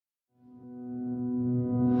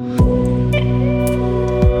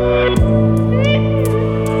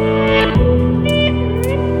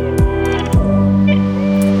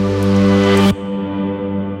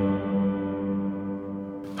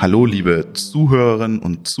Zuhörerinnen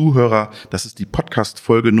und Zuhörer. Das ist die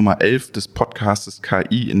Podcast-Folge Nummer 11 des Podcastes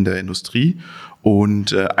KI in der Industrie.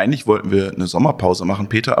 Und eigentlich wollten wir eine Sommerpause machen,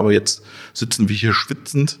 Peter, aber jetzt sitzen wir hier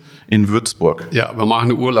schwitzend in Würzburg. Ja, wir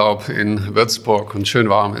machen Urlaub in Würzburg und schön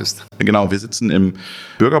warm ist. Genau, wir sitzen im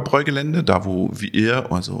Bürgerbräugelände, da wo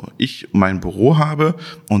ich mein Büro habe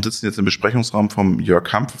und sitzen jetzt im Besprechungsraum vom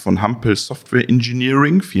Jörg Hampel von Hampel Software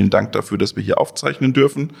Engineering. Vielen Dank dafür, dass wir hier aufzeichnen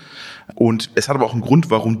dürfen. Und es hat aber auch einen Grund,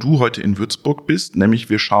 warum du heute in Würzburg bist, nämlich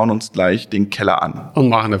wir schauen uns gleich den Keller an. Und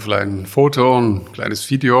machen da vielleicht ein Foto, ein kleines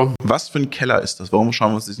Video. Was für ein Keller ist das? Warum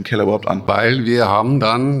schauen wir uns diesen Keller überhaupt an? Weil wir haben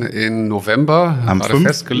dann im November,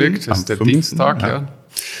 festgelegt, das ist der 5. Dienstag,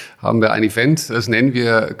 haben wir ein Event, das nennen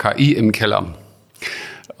wir KI im Keller.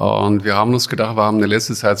 Und wir haben uns gedacht, wir haben in der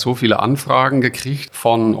letzten Zeit so viele Anfragen gekriegt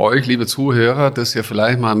von euch, liebe Zuhörer, dass ihr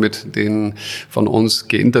vielleicht mal mit den von uns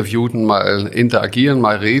Geinterviewten mal interagieren,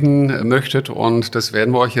 mal reden möchtet. Und das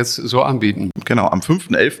werden wir euch jetzt so anbieten. Genau, am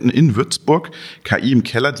 5.11. in Würzburg, KI im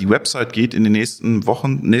Keller. Die Website geht in den nächsten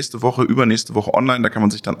Wochen, übernächste Woche online. Da kann man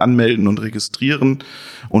sich dann anmelden und registrieren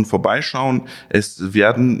und vorbeischauen. Es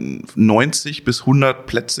werden 90 bis 100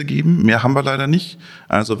 Plätze geben. Mehr haben wir leider nicht.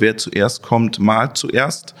 Also wer zuerst kommt, mal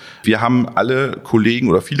zuerst. Wir haben alle Kollegen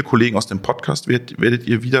oder viele Kollegen aus dem Podcast werdet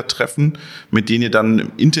ihr wieder treffen, mit denen ihr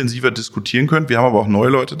dann intensiver diskutieren könnt. Wir haben aber auch neue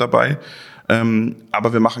Leute dabei,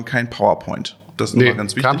 aber wir machen kein PowerPoint. Das ist nochmal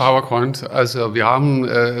ganz wichtig. Kein PowerPoint. Also wir haben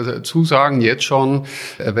Zusagen jetzt schon,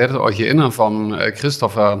 werdet euch erinnern, vom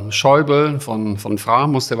Christopher Schäuble von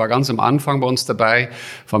Framus, der war ganz am Anfang bei uns dabei,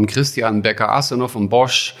 vom Christian Becker-Assener von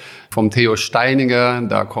Bosch, vom Theo Steininger,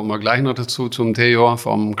 da kommen wir gleich noch dazu, zum Theo,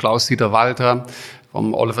 vom Klaus-Dieter Walter,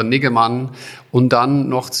 vom Oliver Niggemann und dann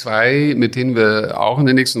noch zwei, mit denen wir auch in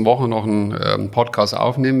den nächsten Wochen noch einen Podcast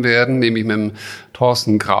aufnehmen werden, nämlich mit dem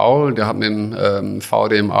Thorsten Graul, der hat mit dem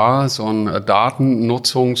VDMA so ein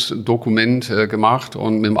Datennutzungsdokument gemacht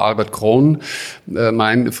und mit dem Albert Krohn,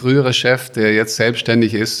 mein früherer Chef, der jetzt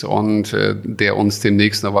selbstständig ist und der uns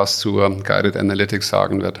demnächst noch was zur Guided Analytics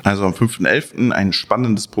sagen wird. Also am 5.11. ein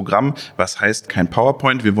spannendes Programm, was heißt kein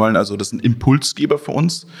PowerPoint. Wir wollen also, das ist ein Impulsgeber für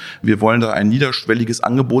uns. Wir wollen da ein niederschwelliges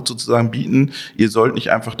Angebot sozusagen bieten. Ihr sollt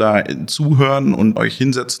nicht einfach da zuhören und euch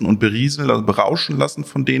hinsetzen und berieseln, also berauschen lassen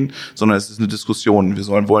von denen, sondern es ist eine Diskussion.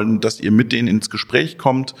 Wir wollen, dass ihr mit denen ins Gespräch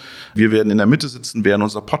kommt. Wir werden in der Mitte sitzen, werden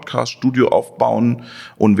unser Podcast-Studio aufbauen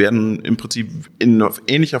und werden im Prinzip in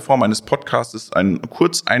ähnlicher Form eines Podcasts eine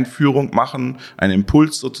Kurzeinführung machen, einen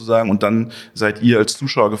Impuls sozusagen, und dann seid ihr als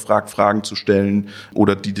Zuschauer gefragt, Fragen zu stellen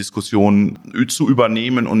oder die Diskussion zu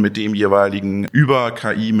übernehmen und mit dem jeweiligen über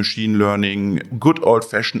KI, Machine Learning, Good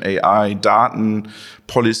Old-Fashioned AI, Daten,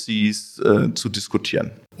 Policies zu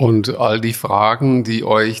diskutieren. Und all die Fragen, die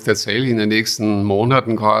euch tatsächlich in den nächsten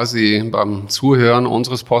Monaten quasi beim Zuhören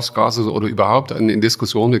unseres Podcasts oder überhaupt in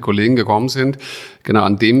Diskussionen mit Kollegen gekommen sind, genau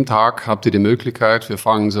an dem Tag habt ihr die Möglichkeit, wir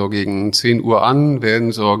fangen so gegen 10 Uhr an,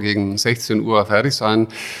 werden so gegen 16 Uhr fertig sein.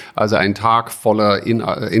 Also ein Tag voller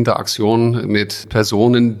Interaktion mit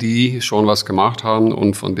Personen, die schon was gemacht haben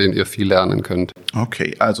und von denen ihr viel lernen könnt.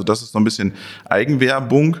 Okay, also das ist so ein bisschen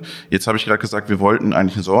Eigenwerbung. Jetzt habe ich gerade gesagt, wir wollten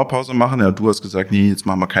eigentlich eine Sommerpause machen. Ja, du hast gesagt, nee, jetzt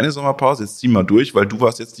machen wir keine Sommerpause, jetzt ziehen wir durch, weil du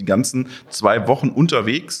warst jetzt die ganzen 2 Wochen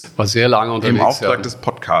unterwegs. War sehr lange unterwegs. Im Auftrag des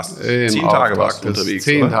Podcasts. 10 Tage warst du unterwegs,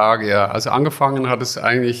 10 oder? Tage, ja. Also angefangen hat es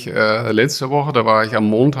eigentlich letzte Woche, da war ich am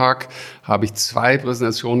Montag, habe ich 2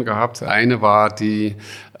 Präsentationen gehabt. Eine war die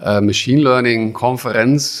Machine Learning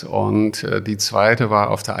Konferenz und die zweite war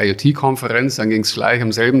auf der IoT-Konferenz. Dann ging es gleich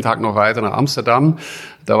am selben Tag noch weiter nach Amsterdam.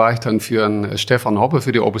 Da war ich dann für einen Stefan Hoppe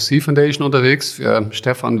für die OpenSea Foundation unterwegs. Für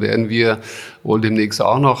Stefan werden wir wohl demnächst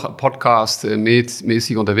auch noch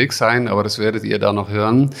Podcast-mäßig unterwegs sein, aber das werdet ihr da noch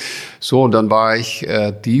hören. So, und dann war ich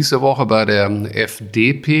diese Woche bei der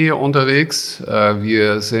FDP unterwegs.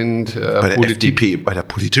 Wir sind bei der FDP, bei der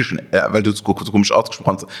politischen, weil du es so komisch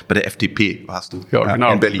ausgesprochen hast, bei der FDP warst du. Ja,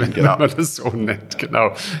 genau. In Berlin, genau. Das ist so nett,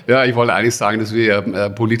 genau. Ja, ich wollte eigentlich sagen, dass wir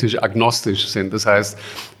politisch agnostisch sind. Das heißt,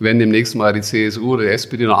 wenn demnächst mal die CSU oder die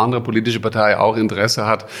SPD oder eine andere politische Partei auch Interesse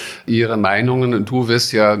hat, ihre Meinungen, und du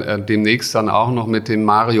wirst ja demnächst dann auch noch mit dem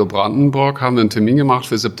Mario Brandenburg, haben wir einen Termin gemacht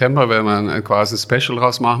für September, werden wir quasi ein Special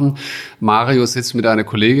draus machen. Mario sitzt mit einer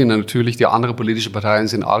Kollegin, natürlich die andere politische Parteien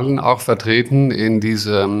sind allen auch vertreten in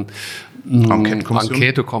diesem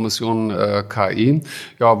Enquete-Kommission KI.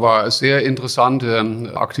 Ja, war eine sehr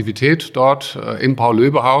interessante Aktivität dort im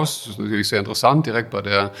Paul-Löbe-Haus. Das ist natürlich sehr interessant, direkt bei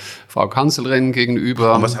der Frau Kanzlerin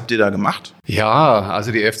gegenüber. Und was habt ihr da gemacht? Ja,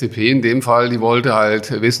 also die FDP in dem Fall, die wollte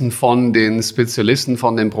halt wissen von den Spezialisten,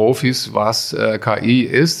 von den Profis, was KI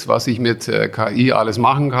ist, was ich mit KI alles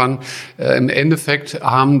machen kann. Im Endeffekt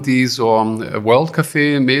haben die so World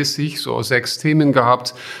Café-mäßig so 6 Themen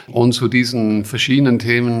gehabt und zu diesen verschiedenen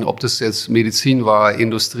Themen, ob das jetzt Medizin war,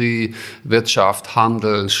 Industrie, Wirtschaft,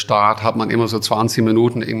 Handel, Staat, hat man immer so 20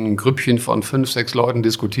 Minuten in einem Grüppchen von 5, 6 Leuten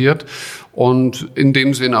diskutiert. Und in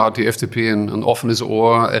dem Sinne hat die FDP ein offenes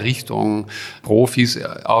Ohr Richtung Profis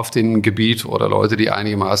auf dem Gebiet oder Leute, die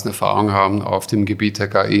einigermaßen Erfahrung haben auf dem Gebiet der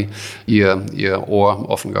KI, ihr Ohr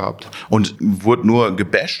offen gehabt. Und wurde nur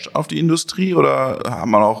gebasht auf die Industrie oder hat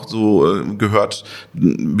man auch so gehört,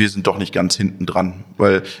 wir sind doch nicht ganz hinten dran?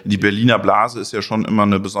 Weil die Berliner Blase ist ja schon immer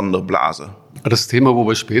eine besondere Blase. Das Thema, wo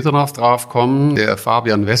wir später noch drauf kommen, der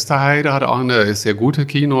Fabian Westerheide hat auch eine sehr gute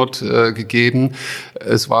Keynote gegeben.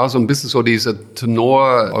 Es war so ein bisschen so dieser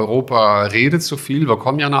Tenor, Europa redet zu viel, wir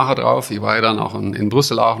kommen ja nachher drauf. Ich war ja dann auch in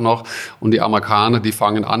Brüssel auch noch und die Amerikaner, die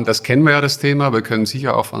fangen an, das kennen wir ja das Thema, wir können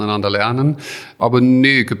sicher auch voneinander lernen. Aber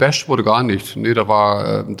nee, gebasht wurde gar nicht. Nee, da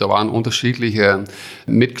waren unterschiedliche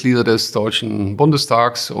Mitglieder des Deutschen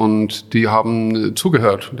Bundestags und die haben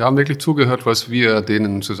zugehört. Die haben wirklich zugehört, was wir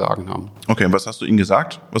denen zu sagen haben. Okay, was hast du ihnen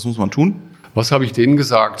gesagt? Was muss man tun? Was habe ich denen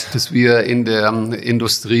gesagt? Dass wir in der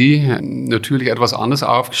Industrie natürlich etwas anders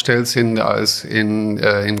aufgestellt sind als im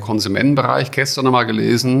Konsumentenbereich. Gestern einmal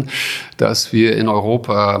gelesen, dass wir in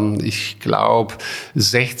Europa, ich glaube,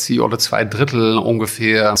 60 oder 2/3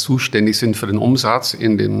 ungefähr zuständig sind für den Umsatz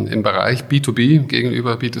im Bereich B2B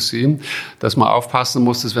gegenüber B2C. Dass man aufpassen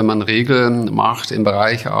muss, dass wenn man Regeln macht im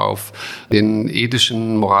Bereich auf den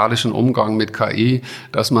ethischen, moralischen Umgang mit KI,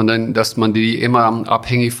 dass man die immer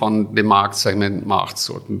abhängig von dem Markt macht,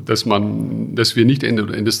 so, dass wir nicht in der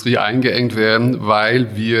Industrie eingeengt werden,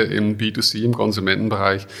 weil wir im B2C, im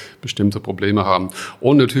Konsumentenbereich bestimmte Probleme haben.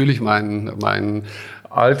 Und natürlich mein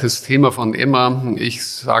altes Thema von immer. Ich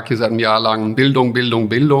sage hier seit einem Jahr lang Bildung, Bildung,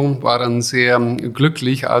 Bildung. War dann sehr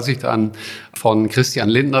glücklich, als ich dann von Christian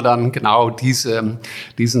Lindner dann genau diesen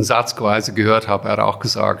Satz quasi gehört habe. Er hat auch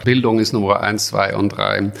gesagt, Bildung ist Nummer 1, 2 und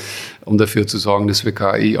 3, um dafür zu sorgen, dass wir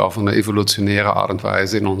KI auf eine evolutionäre Art und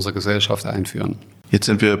Weise in unsere Gesellschaft einführen. Jetzt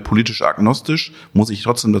sind wir politisch agnostisch, muss ich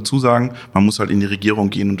trotzdem dazu sagen, man muss halt in die Regierung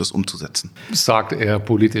gehen, um das umzusetzen. Sagt er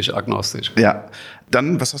politisch agnostisch. Ja.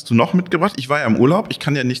 Dann, was hast du noch mitgebracht? Ich war ja im Urlaub, ich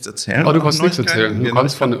kann ja nichts erzählen. Aber du kannst nichts erzählen. Du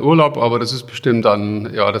kannst von Urlaub, aber das ist bestimmt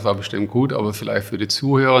dann, ja, das war bestimmt gut, aber vielleicht für die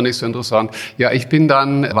Zuhörer nicht so interessant. Ja, ich bin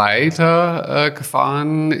dann weiter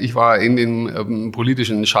gefahren. Ich war in den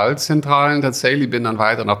politischen Schaltzentralen tatsächlich, bin dann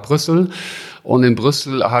weiter nach Brüssel. Und in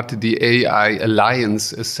Brüssel hatte die AI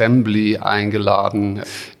Alliance Assembly eingeladen.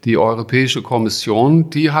 Die Europäische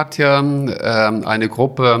Kommission, die hat ja eine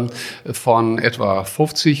Gruppe von etwa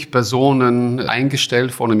 50 Personen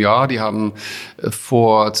eingestellt vor einem Jahr. Die haben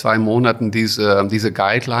vor 2 Monaten diese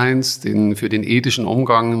Guidelines für den ethischen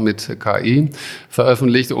Umgang mit KI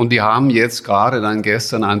veröffentlicht. Und die haben jetzt gerade dann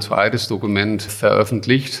gestern ein zweites Dokument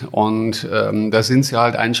veröffentlicht. Und da sind sie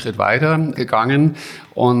halt einen Schritt weiter gegangen.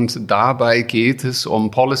 Und dabei geht es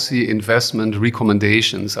um Policy Investment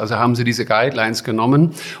Recommendations. Also haben sie diese Guidelines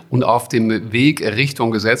genommen und auf dem Weg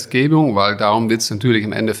Richtung Gesetzgebung, weil darum wird es natürlich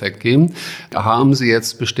im Endeffekt gehen, da haben sie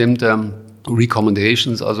jetzt bestimmte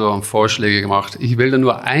Recommendations, also Vorschläge gemacht. Ich will da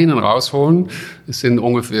nur einen rausholen. Es sind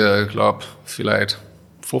ungefähr, ich glaube, vielleicht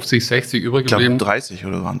 50, 60 übrig geblieben. Ich glaube 30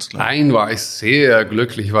 oder waren es gleich. Einen war ich sehr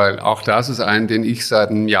glücklich, weil auch das ist ein, den ich seit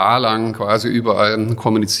einem Jahr lang quasi überall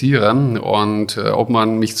kommuniziere. Und ob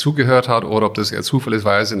man mich zugehört hat oder ob das eher Zufall ist,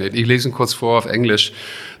 weiß ich nicht. Ich lese ihn kurz vor auf Englisch.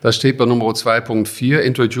 Da steht bei Nummer 2.4,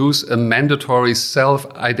 Introduce a mandatory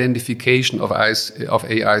self-identification of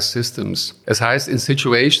AI systems. Es heißt, in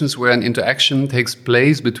situations where an interaction takes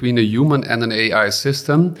place between a human and an AI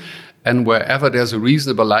system, and wherever there's a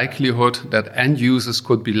reasonable likelihood that end users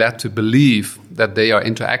could be led to believe that they are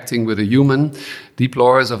interacting with a human,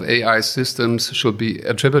 deployers of AI systems should be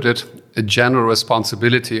attributed a general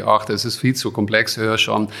responsibility. Ach, das ist viel zu komplex, höre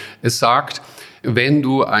schon. Es sagt, wenn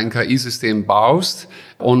du ein KI-System baust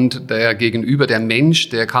und der Gegenüber, der Mensch,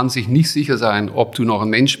 der kann sich nicht sicher sein, ob du noch ein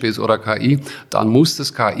Mensch bist oder KI, dann muss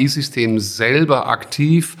das KI-System selber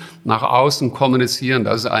aktiv nach außen kommunizieren,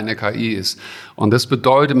 dass es eine KI ist. Und das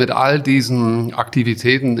bedeutet, mit all diesen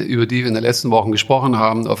Aktivitäten, über die wir in den letzten Wochen gesprochen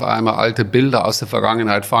haben, auf einmal alte Bilder aus der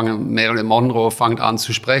Vergangenheit Marilyn Monroe fängt an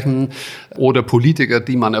zu sprechen oder Politiker,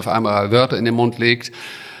 die man auf einmal Wörter in den Mund legt.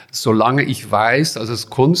 solange ich weiß, dass es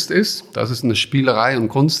Kunst ist, dass es eine Spielerei und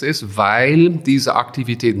Kunst ist, weil diese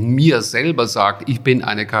Aktivität mir selber sagt, ich bin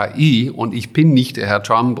eine KI und ich bin nicht der Herr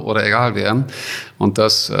Trump oder egal wer. Und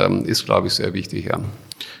das ist, glaube ich, sehr wichtig, ja.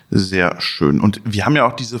 Sehr schön. Und wir haben ja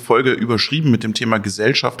auch diese Folge überschrieben mit dem Thema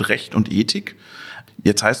Gesellschaft, Recht und Ethik.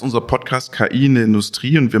 Jetzt heißt unser Podcast KI in der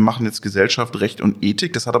Industrie und wir machen jetzt Gesellschaft, Recht und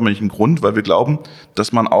Ethik. Das hat aber nicht einen Grund, weil wir glauben,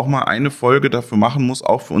 dass man auch mal eine Folge dafür machen muss,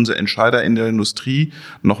 auch für unsere Entscheider in der Industrie,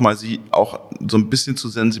 nochmal sie auch so ein bisschen zu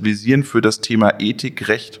sensibilisieren für das Thema Ethik,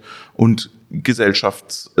 Recht und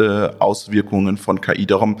Gesellschaftsauswirkungen von KI.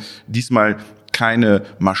 Darum diesmal keine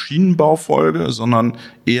Maschinenbaufolge, sondern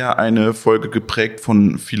eher eine Folge geprägt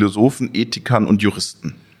von Philosophen, Ethikern und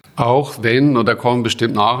Juristen. Auch wenn, und da kommen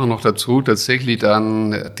bestimmt nachher noch dazu, tatsächlich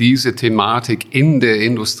dann diese Thematik in der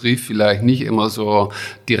Industrie vielleicht nicht immer so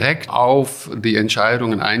direkt auf die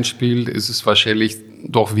Entscheidungen einspielt, ist es wahrscheinlich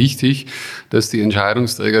doch wichtig, dass die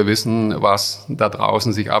Entscheidungsträger wissen, was da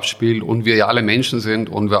draußen sich abspielt und wir ja alle Menschen sind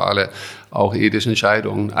und wir alle auch ethische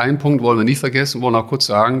Entscheidungen. Einen Punkt wollen wir nicht vergessen, wollen auch kurz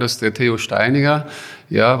sagen, dass der Theo Steiniger,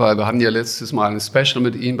 ja, weil wir hatten ja letztes Mal ein Special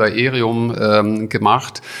mit ihm bei Erium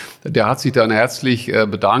gemacht, der hat sich dann herzlich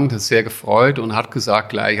bedankt, hat sehr gefreut und hat gesagt,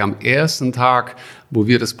 gleich am ersten Tag, wo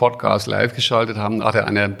wir das Podcast live geschaltet haben, hat er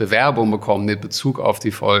eine Bewerbung bekommen mit Bezug auf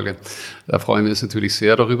die Folge. Da freuen wir uns natürlich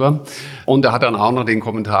sehr darüber. Und er hat dann auch noch den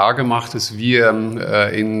Kommentar gemacht, dass wir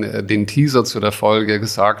in den Teaser zu der Folge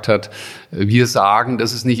gesagt hat, wir sagen,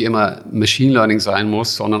 dass es nicht immer Machine Learning sein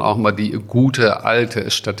muss, sondern auch mal die gute alte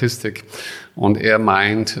Statistik. Und er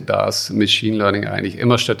meint, dass Machine Learning eigentlich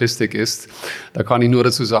immer Statistik ist. Da kann ich nur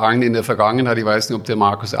dazu sagen, in der Vergangenheit, ich weiß nicht, ob der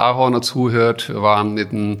Markus Ahorner zuhört, wir waren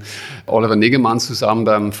mit dem Oliver Niggemann zusammen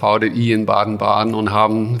beim VDI in Baden-Baden und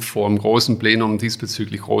haben vor einem großen Plenum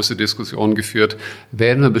diesbezüglich große Diskussionen geführt.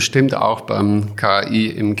 Werden wir bestimmt auch beim KI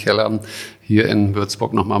im Keller hier in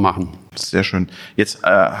Würzburg nochmal machen. Sehr schön. Jetzt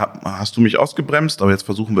hast du mich ausgebremst, aber jetzt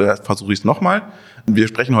versuche ich es nochmal. Wir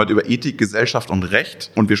sprechen heute über Ethik, Gesellschaft und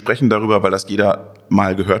Recht und wir sprechen darüber, weil das jeder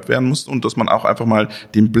mal gehört werden muss und dass man auch einfach mal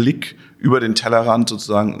den Blick über den Tellerrand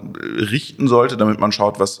sozusagen richten sollte, damit man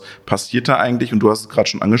schaut, was passiert da eigentlich. Und du hast es gerade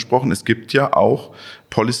schon angesprochen, es gibt ja auch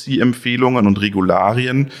Policy-Empfehlungen und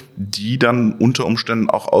Regularien, die dann unter Umständen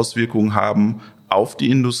auch Auswirkungen haben auf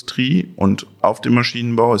die Industrie und auf den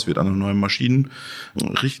Maschinenbau. Es wird an einer neuen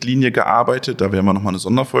Maschinenrichtlinie gearbeitet. Da werden wir nochmal eine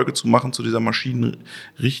Sonderfolge zu machen zu dieser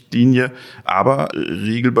Maschinenrichtlinie. Aber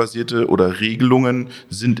regelbasierte oder Regelungen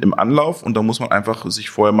sind im Anlauf und da muss man einfach sich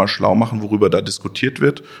vorher mal schlau machen, worüber da diskutiert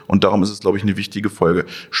wird. Und darum ist es, glaube ich, eine wichtige Folge.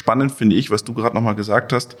 Spannend finde ich, was du gerade nochmal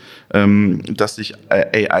gesagt hast, dass sich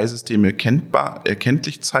AI-Systeme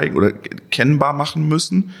erkenntlich zeigen oder kennbar machen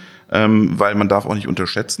müssen. Weil man darf auch nicht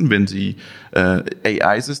unterschätzen, wenn Sie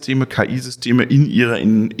AI-Systeme, KI-Systeme in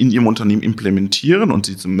Ihrem Unternehmen implementieren und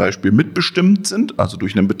Sie zum Beispiel mitbestimmt sind, also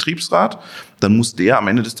durch einen Betriebsrat, dann muss der am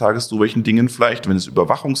Ende des Tages so welchen Dingen vielleicht, wenn es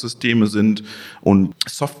Überwachungssysteme sind und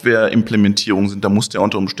Softwareimplementierungen sind, da muss der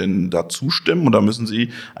unter Umständen da zustimmen und da müssen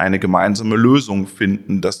Sie eine gemeinsame Lösung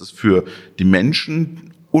finden, dass es für die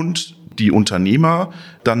Menschen und die Unternehmer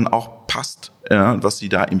dann auch passt, was sie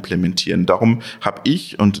da implementieren. Darum habe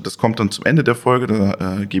ich, und das kommt dann zum Ende der Folge,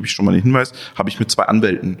 da gebe ich schon mal den Hinweis, habe ich mit 2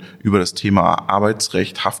 Anwälten über das Thema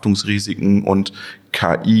Arbeitsrecht, Haftungsrisiken und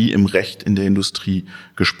KI im Recht in der Industrie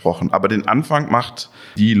gesprochen. Aber den Anfang macht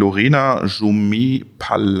die Lorena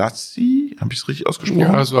Jomé-Palazzi, habe ich es richtig ausgesprochen?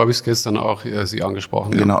 Ja, so habe ich es gestern auch Sie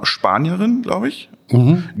angesprochen. Genau, ja. Spanierin, glaube ich,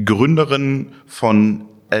 Gründerin von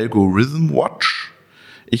Algorithm Watch.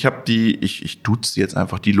 Ich habe ich duze jetzt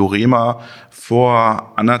einfach, die Lorema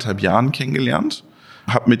vor 1,5 Jahren kennengelernt,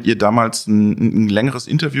 habe mit ihr damals ein längeres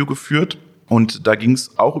Interview geführt und da ging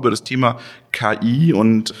es auch über das Thema KI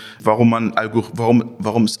und warum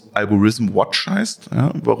es Algorithm Watch heißt,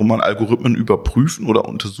 ja, warum man Algorithmen überprüfen oder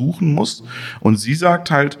untersuchen muss. Und sie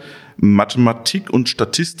sagt halt, Mathematik und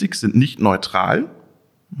Statistik sind nicht neutral,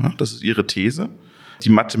 ja, das ist ihre These. Die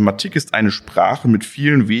Mathematik ist eine Sprache mit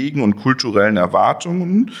vielen Wegen und kulturellen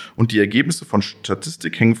Erwartungen und die Ergebnisse von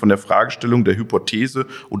Statistik hängen von der Fragestellung, der Hypothese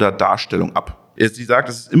oder Darstellung ab. Sie sagt,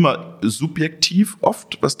 es ist immer subjektiv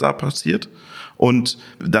oft, was da passiert. Und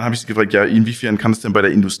dann habe ich sie gefragt, ja, inwiefern kann es denn bei der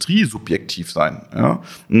Industrie subjektiv sein? Ja?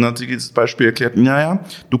 Und dann hat sie dieses Beispiel erklärt,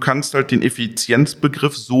 du kannst halt den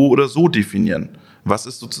Effizienzbegriff so oder so definieren. Was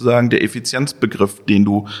ist sozusagen der Effizienzbegriff, den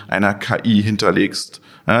du einer KI hinterlegst?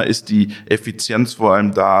 Ja, ist die Effizienz vor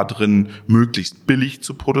allem da drin, möglichst billig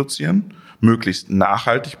zu produzieren, möglichst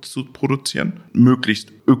nachhaltig zu produzieren, möglichst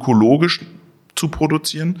ökologisch zu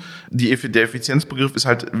produzieren? Der Effizienzbegriff ist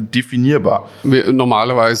halt definierbar.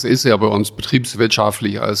 Normalerweise ist er bei uns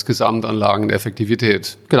betriebswirtschaftlich als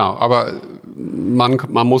Gesamtanlageneffektivität. Genau, aber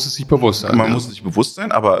man muss es sich bewusst sein. Man muss es sich bewusst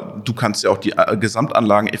sein, aber du kannst ja auch die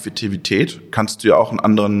Gesamtanlageneffektivität, kannst du ja auch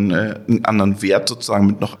einen anderen Wert sozusagen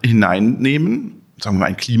mit noch hineinnehmen. Sagen wir mal,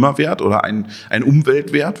 ein Klimawert oder ein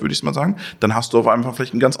Umweltwert, würde ich mal sagen, dann hast du auf einmal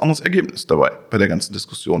vielleicht ein ganz anderes Ergebnis dabei bei der ganzen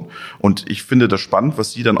Diskussion. Und ich finde das spannend,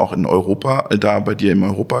 was sie dann auch in Europa, da bei dir in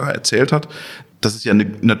Europa erzählt hat, dass es ja eine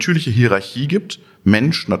natürliche Hierarchie gibt,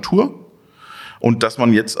 Mensch, Natur. Und dass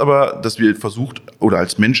wir versucht, oder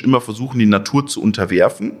als Mensch immer versuchen, die Natur zu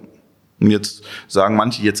unterwerfen. Und jetzt sagen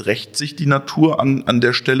manche, jetzt rächt sich die Natur an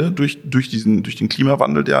der Stelle durch den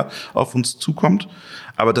Klimawandel, der auf uns zukommt.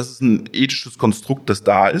 Aber das ist ein ethisches Konstrukt, das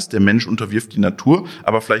da ist. Der Mensch unterwirft die Natur.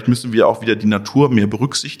 Aber vielleicht müssen wir auch wieder die Natur mehr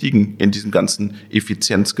berücksichtigen in diesem ganzen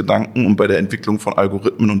Effizienzgedanken und bei der Entwicklung von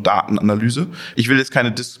Algorithmen und Datenanalyse. Ich will jetzt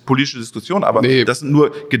keine politische Diskussion, aber das sind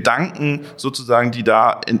nur Gedanken sozusagen, die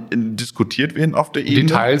da diskutiert werden auf der Ebene.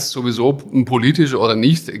 Details sowieso politisch oder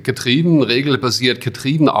nicht getrieben, regelbasiert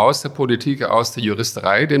getrieben aus der Politik, aus der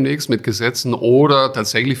Juristerei demnächst mit Gesetzen oder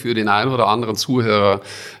tatsächlich für den einen oder anderen Zuhörer,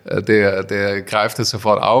 der greift das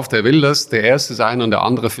sofort auf, der will das, der Erste sein und der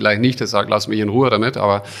andere vielleicht nicht, der sagt, lass mich in Ruhe damit,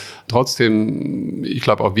 aber trotzdem, ich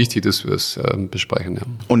glaube auch wichtig, dass wir es besprechen. Ja.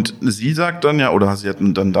 Und sie sagt dann ja, oder sie hat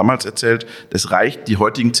dann damals erzählt, es reicht, die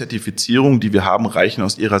heutigen Zertifizierungen, die wir haben, reichen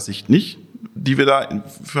aus ihrer Sicht nicht, die wir da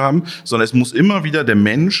haben, sondern es muss immer wieder der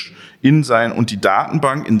Mensch und die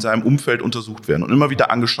Datenbank in seinem Umfeld untersucht werden und immer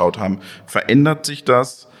wieder angeschaut haben, verändert sich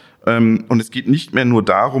das? Und es geht nicht mehr nur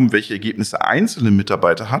darum, welche Ergebnisse einzelne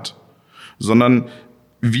Mitarbeiter hat, sondern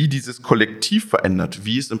wie dieses Kollektiv verändert,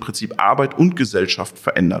 wie es im Prinzip Arbeit und Gesellschaft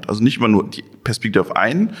verändert. Also nicht mal nur die Perspektive auf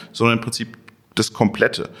einen, sondern im Prinzip das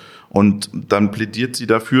Komplette. Und dann plädiert sie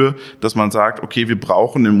dafür, dass man sagt, okay, wir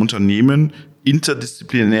brauchen im Unternehmen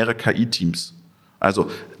interdisziplinäre KI-Teams.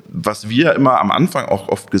 Also was wir immer am Anfang auch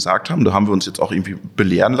oft gesagt haben, da haben wir uns jetzt auch irgendwie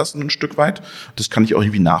belehren lassen ein Stück weit, das kann ich auch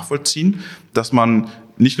irgendwie nachvollziehen, dass man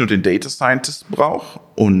nicht nur den Data Scientist braucht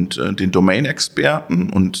und den Domain-Experten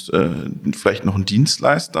und vielleicht noch einen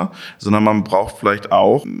Dienstleister, sondern man braucht vielleicht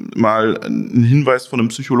auch mal einen Hinweis von einem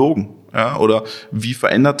Psychologen. Ja, oder wie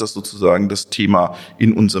verändert das sozusagen das Thema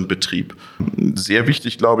in unserem Betrieb? Sehr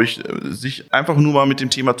wichtig, glaube ich, sich einfach nur mal mit dem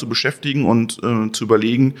Thema zu beschäftigen und zu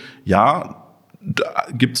überlegen, ja, da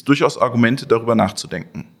gibt es durchaus Argumente, darüber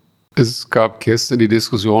nachzudenken. Es gab gestern die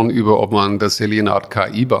Diskussion über, ob man tatsächlich eine Art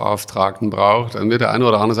KI-Beauftragten braucht. Dann wird der eine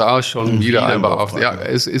oder andere sagen, schon wieder ein Beauftragter. Ja,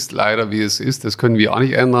 es ist leider, wie es ist. Das können wir auch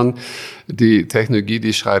nicht ändern. Die Technologie,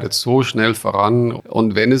 die schreitet so schnell voran.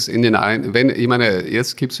 Und wenn es ich meine,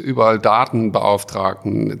 jetzt gibt es überall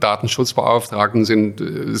Datenbeauftragten. Datenschutzbeauftragten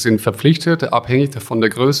sind verpflichtet, abhängig von der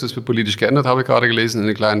Größe. Das wird politisch geändert, habe ich gerade gelesen, in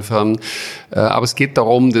den kleinen Firmen. Aber es geht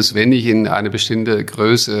darum, dass wenn ich in eine bestimmte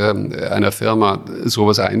Größe einer Firma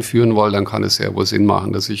sowas einführen will, dann kann es sehr wohl Sinn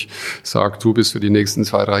machen, dass ich sage, du bist für die nächsten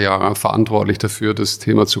 2-3 Jahre verantwortlich dafür, das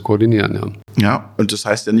Thema zu koordinieren. Ja, und das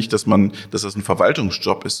heißt ja nicht, dass das ein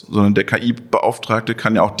Verwaltungsjob ist, sondern der KI-Beauftragte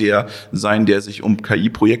kann ja auch der sein, der sich um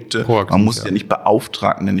KI-Projekte, man muss es ja nicht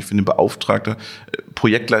Beauftragten nennen, ich finde Beauftragter,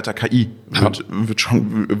 Projektleiter KI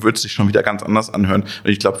wird sich schon wieder ganz anders anhören. Und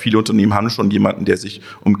ich glaube, viele Unternehmen haben schon jemanden, der sich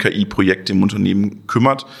um KI-Projekte im Unternehmen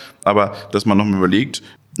kümmert, aber dass man nochmal überlegt,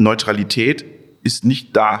 Neutralität ist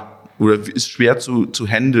nicht da oder ist schwer zu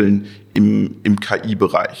handeln im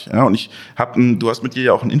KI-Bereich. Ja, und du hast mit ihr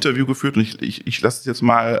ja auch ein Interview geführt und ich lasse es jetzt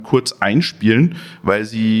mal kurz einspielen, weil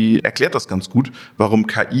sie erklärt das ganz gut, warum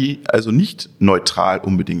KI also nicht neutral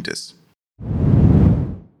unbedingt ist.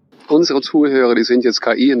 Unsere Zuhörer, die sind jetzt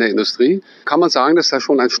KI in der Industrie. Kann man sagen, dass da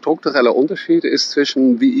schon ein struktureller Unterschied ist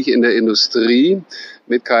zwischen, wie ich in der Industrie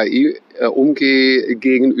mit KI umgehe,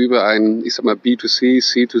 gegenüber einem, ich sag mal, B2C,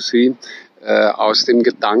 C2C, aus dem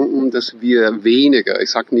Gedanken, dass wir weniger, ich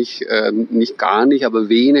sag nicht gar nicht, aber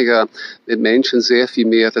weniger mit Menschen sehr viel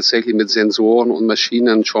mehr tatsächlich mit Sensoren und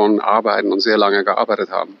Maschinen schon arbeiten und sehr lange gearbeitet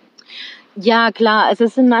haben? Ja, klar. Es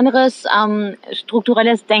ist ein anderes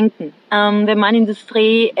strukturelles Denken. Wenn man im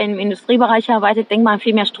Industriebereich arbeitet, denkt man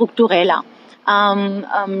viel mehr struktureller und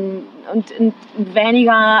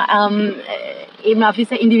weniger eben auf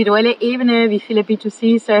dieser individuellen Ebene, wie viele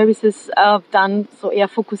B2C-Services dann so eher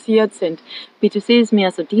fokussiert sind. B2C ist mehr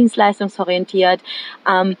so dienstleistungsorientiert,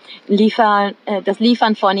 das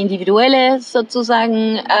Liefern von individuelle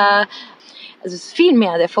sozusagen. Also es ist viel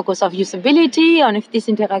mehr der Fokus auf Usability und auf diese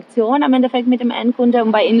Interaktion am Endeffekt mit dem Endkunde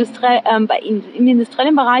und im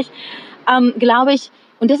industriellen Bereich, glaube ich,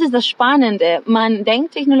 und das ist das Spannende, man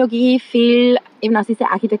denkt Technologie viel eben aus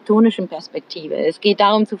dieser architektonischen Perspektive. Es geht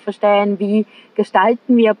darum zu verstehen, wie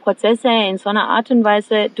gestalten wir Prozesse in so einer Art und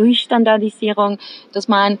Weise durch Standardisierung, dass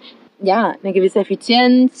man eine gewisse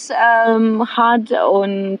Effizienz hat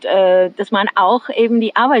und dass man auch eben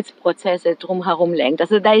die Arbeitsprozesse drumherum lenkt.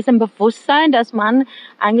 Also da ist ein Bewusstsein, dass man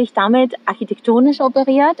eigentlich damit architektonisch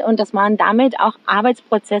operiert und dass man damit auch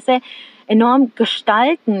Arbeitsprozesse enorm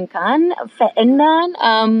gestalten kann,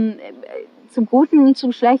 verändern, zum Guten und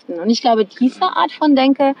zum Schlechten. Und ich glaube, diese Art von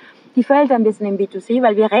Denke, die fällt ein bisschen im B2C,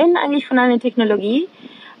 weil wir reden eigentlich von einer Technologie,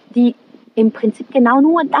 die im Prinzip genau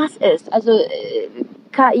nur das ist. Also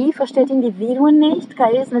KI versteht Individuen nicht.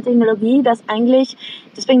 KI ist eine Technologie, das eigentlich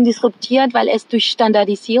deswegen disruptiert, weil es durch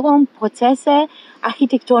Standardisierung Prozesse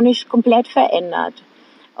architektonisch komplett verändert.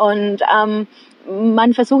 Und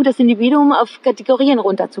man versucht, das Individuum auf Kategorien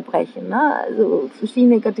runterzubrechen. Ne? Also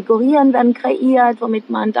verschiedene Kategorien werden kreiert, womit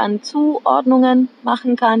man dann Zuordnungen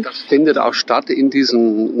machen kann. Das findet auch statt in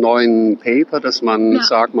diesem neuen Paper, dass man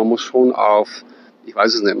sagt, man muss schon auf, ich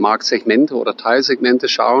weiß es nicht, Marktsegmente oder Teilsegmente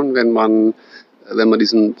schauen, wenn man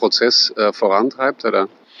diesen Prozess vorantreibt, oder?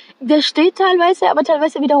 Das steht teilweise, aber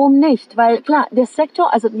teilweise wiederum nicht. Weil klar, der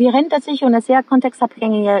Sektor, also wir reden tatsächlich um eine sehr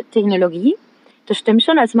kontextabhängige Technologie. Das stimmt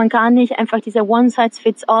schon. Also man kann nicht einfach diese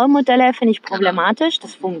One-Size-Fits-All-Modelle, finde ich problematisch.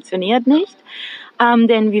 Das funktioniert nicht.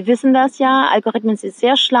 Denn wir wissen das ja, Algorithmen sind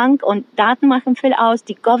sehr schlank und Daten machen viel aus,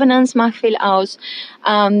 die Governance macht viel aus,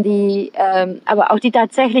 aber auch die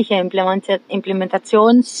tatsächliche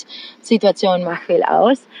Implementationssituation macht viel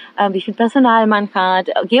aus, wie viel Personal man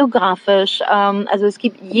hat, geografisch. Also es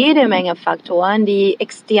gibt jede Menge Faktoren, die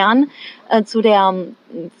extern zu der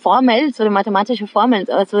mathematischen Formel,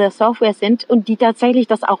 zu der Software sind und die tatsächlich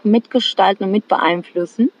das auch mitgestalten und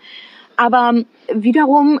mitbeeinflussen. Aber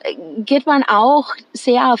wiederum geht man auch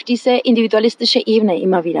sehr auf diese individualistische Ebene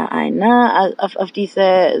immer wieder ein, ne? Auf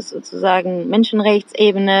diese sozusagen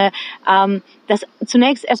Menschenrechtsebene, das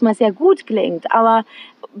zunächst erstmal sehr gut klingt, aber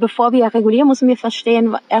bevor wir regulieren, müssen wir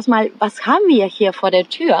verstehen erstmal, was haben wir hier vor der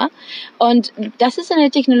Tür? Und das ist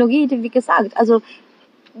eine Technologie, die, wie gesagt, also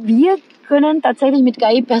wir können tatsächlich mit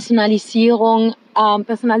KI Personalisierung,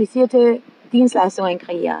 personalisierte Dienstleistungen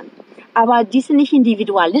kreieren. Aber die sind nicht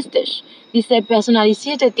individualistisch. Diese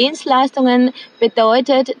personalisierte Dienstleistungen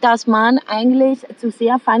bedeutet, dass man eigentlich zu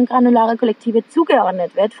sehr feingranulare Kollektive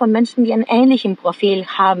zugeordnet wird von Menschen, die ein ähnliches Profil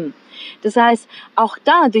haben. Das heißt, auch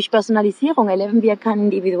da durch Personalisierung erleben wir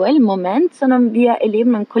keinen individuellen Moment, sondern wir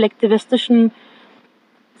erleben einen kollektivistischen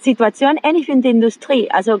Situation, ähnlich wie in der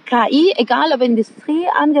Industrie. Also KI, egal ob Industrie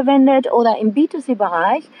angewendet oder im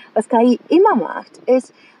B2C-Bereich, was KI immer macht,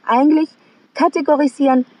 ist eigentlich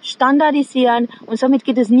kategorisieren, standardisieren und somit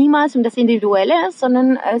geht es niemals um das Individuelle,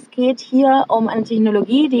 sondern es geht hier um eine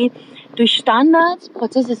Technologie, die durch Standards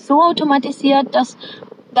Prozesse so automatisiert, dass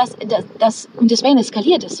und deswegen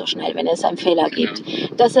eskaliert es so schnell, wenn es einen Fehler gibt,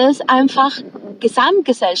 dass es einfach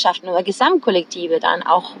Gesamtgesellschaften oder Gesamtkollektive dann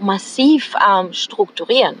auch massiv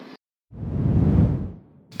strukturieren.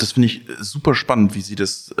 Das finde ich super spannend, wie sie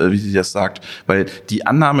das sagt, weil die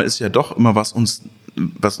Annahme ist ja doch immer, was uns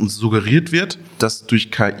suggeriert wird, dass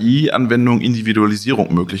durch KI-Anwendung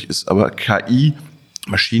Individualisierung möglich ist. Aber KI,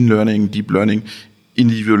 Machine Learning, Deep Learning,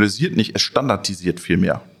 individualisiert nicht, es standardisiert viel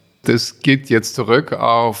mehr. Das geht jetzt zurück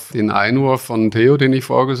auf den Einwurf von Theo, den ich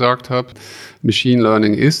vorgesagt habe. Machine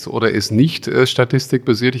Learning ist oder ist nicht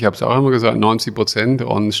statistikbasiert. Ich habe es auch immer gesagt, 90%.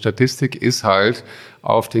 Und Statistik ist halt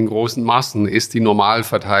auf den großen Massen, ist die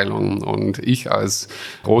Normalverteilung. Und ich als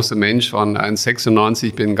großer Mensch von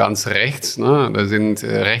 1,96 bin ganz rechts. Ne? Da sind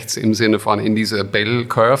rechts im Sinne von in dieser Bell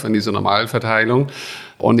Curve, in dieser Normalverteilung.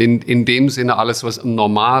 Und in dem Sinne, alles, was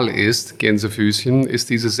normal ist, Gänsefüßchen,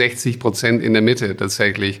 ist diese 60% in der Mitte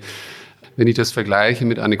tatsächlich. Wenn ich das vergleiche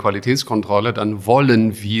mit einer Qualitätskontrolle, dann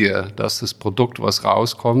wollen wir, dass das Produkt, was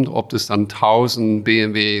rauskommt, ob das dann 1000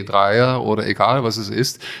 BMW 3er oder egal was es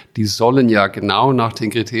ist, die sollen ja genau nach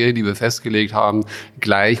den Kriterien, die wir festgelegt haben,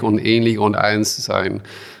 gleich und ähnlich und eins sein.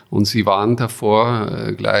 Und sie warnt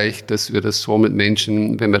davor gleich, dass wir das so mit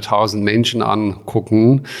Menschen, wenn wir 1000 Menschen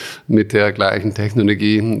angucken mit der gleichen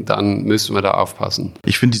Technologie, dann müssen wir da aufpassen.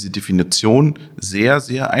 Ich finde diese Definition sehr,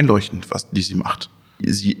 sehr einleuchtend, die sie macht.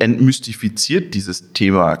 Sie entmystifiziert dieses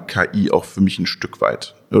Thema KI auch für mich ein Stück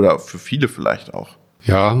weit. Oder für viele vielleicht auch.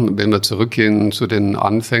 Ja, wenn wir zurückgehen zu den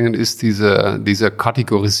Anfängen, ist diese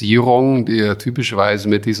Kategorisierung, die ja typischerweise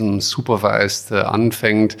mit diesem Supervised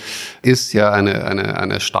anfängt, ist ja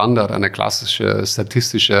eine Standard, eine klassische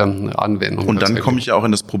statistische Anwendung. Und dann komme ich auch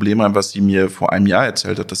in das Problem rein, was sie mir vor einem Jahr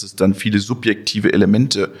erzählt hat, dass es dann viele subjektive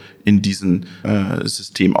Elemente in diesem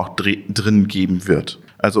System auch drin geben wird.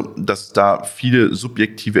 Also, dass da viele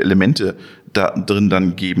subjektive Elemente da drin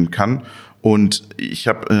dann geben kann. Und ich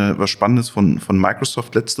habe was Spannendes von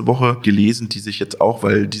Microsoft letzte Woche gelesen, die sich jetzt auch,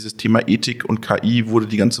 weil dieses Thema Ethik und KI wurde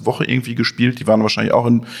die ganze Woche irgendwie gespielt, die waren wahrscheinlich auch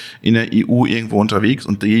in der EU irgendwo unterwegs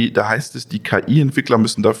und da heißt es, die KI-Entwickler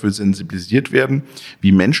müssen dafür sensibilisiert werden,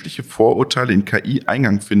 wie menschliche Vorurteile in KI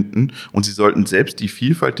Eingang finden und sie sollten selbst die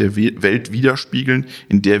Vielfalt der Welt widerspiegeln,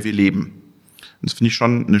 in der wir leben. Das finde ich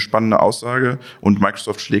schon eine spannende Aussage und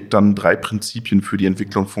Microsoft schlägt dann 3 Prinzipien für die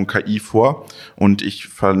Entwicklung von KI vor und ich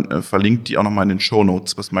verlinke die auch nochmal in den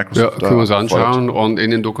Shownotes, was Microsoft da können wir uns anschauen fordert. Und in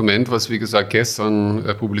dem Dokument, was wie gesagt gestern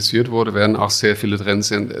publiziert wurde, werden auch sehr viele drin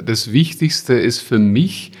sein. Das Wichtigste ist für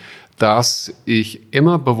mich, dass ich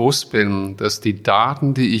immer bewusst bin, dass die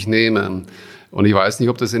Daten, die ich nehme, und ich weiß nicht,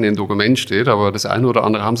 ob das in dem Dokument steht, aber das eine oder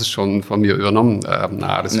andere haben sie schon von mir übernommen.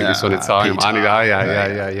 Das will ich so nicht sagen.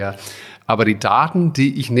 Ja. Aber die Daten,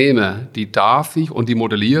 die ich nehme, die darf ich und die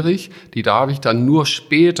modelliere ich, die darf ich dann nur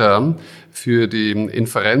später für die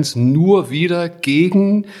Inferenz nur wieder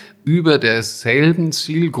gegenüber derselben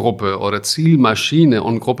Zielgruppe oder Zielmaschine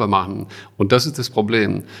und Gruppe machen. Und das ist das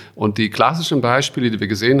Problem. Und die klassischen Beispiele, die wir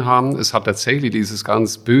gesehen haben, es hat tatsächlich dieses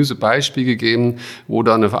ganz böse Beispiel gegeben, wo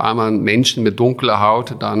dann auf einmal Menschen mit dunkler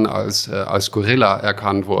Haut dann als Gorilla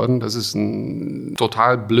erkannt wurden. Das ist ein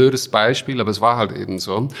total blödes Beispiel, aber es war halt eben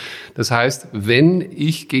so. Das heißt, wenn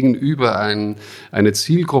ich gegenüber eine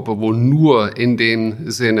Zielgruppe, wo nur in dem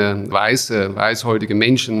Sinne weißhäutige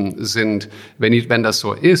Menschen sind, wenn das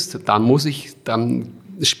so ist, dann muss ich dann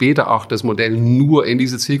später auch das Modell nur in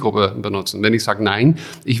diese Zielgruppe benutzen. Wenn ich sage, nein,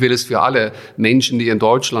 ich will es für alle Menschen, die in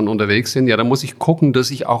Deutschland unterwegs sind, ja, dann muss ich gucken,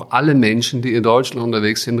 dass ich auch alle Menschen, die in Deutschland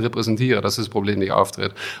unterwegs sind, repräsentiere, dass das Problem nicht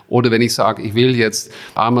auftritt. Oder wenn ich sage, ich will jetzt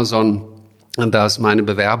Amazon, dass meine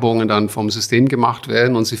Bewerbungen dann vom System gemacht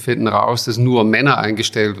werden und sie finden raus, dass nur Männer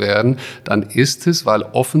eingestellt werden, dann ist es, weil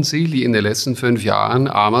offensichtlich in den letzten 5 Jahren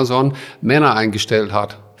Amazon Männer eingestellt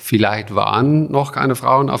hat. Vielleicht waren noch keine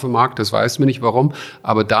Frauen auf dem Markt, das weiß man nicht warum,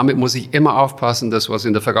 aber damit muss ich immer aufpassen, dass was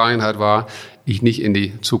in der Vergangenheit war, ich nicht in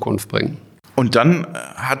die Zukunft bringe. Und dann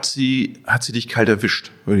hat sie dich kalt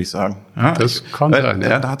erwischt, würde ich sagen. Ja, das kann sein,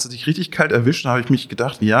 ja. Da hat sie dich richtig kalt erwischt, da habe ich mich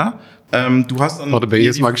gedacht, ja. Du hast dann bin ich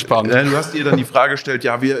jetzt mal gespannt. Du hast dir dann die Frage gestellt,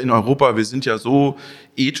 ja, wir in Europa, wir sind ja so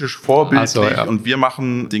ethisch vorbildlich und wir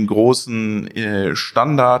machen den großen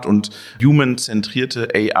Standard und human-zentrierte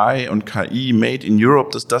AI und KI made in Europe,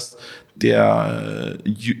 dass das der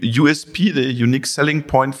USP, der Unique Selling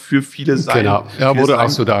Point für viele sein. Genau, ja, wurde auch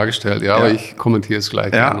so dargestellt, ja, aber ich kommentiere es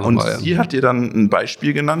gleich. Ja, und sie hat dir dann ein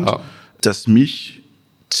Beispiel genannt, das mich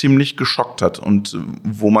ziemlich geschockt hat und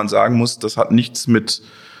wo man sagen muss, das hat nichts mit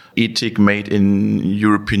Ethik made in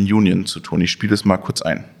European Union zu tun. Ich spiele es mal kurz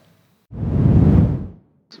ein.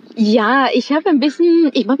 Ja, ich mache mir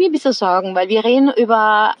ein bisschen Sorgen, weil wir reden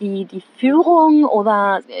über die Führung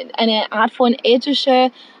oder eine Art von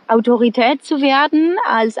ethische Autorität zu werden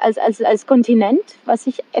als Kontinent, was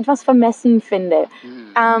ich etwas vermessen finde.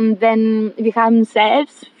 Denn wir haben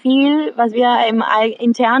selbst viel, was wir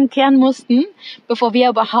intern kehren mussten, bevor wir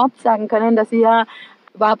überhaupt sagen können, dass wir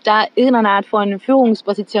überhaupt da irgendeine Art von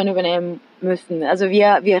Führungsposition übernehmen müssen. Also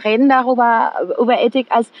wir reden darüber, über Ethik,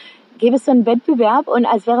 als gäbe es so einen Wettbewerb und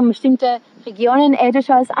als wären bestimmte Regionen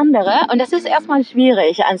ethischer als andere. Und das ist erstmal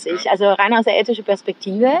schwierig an sich. Also rein aus der ethischen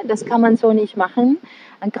Perspektive, das kann man so nicht machen.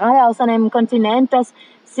 Und gerade aus einem Kontinent, das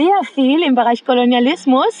sehr viel im Bereich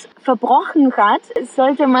Kolonialismus verbrochen hat,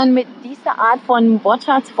 sollte man mit dieser Art von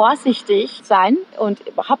Wortschatz vorsichtig sein und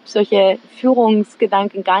überhaupt solche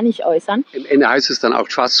Führungsgedanken gar nicht äußern. Im Ende heißt es dann auch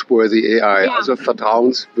trustworthy AI, also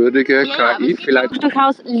vertrauenswürdige KI. Vielleicht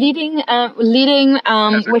durchaus leading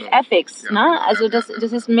with ethics. Ja. Ne? Also das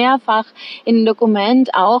ist mehrfach in dem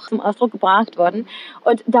Dokument auch zum Ausdruck gebracht worden.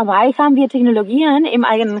 Und dabei haben wir Technologien im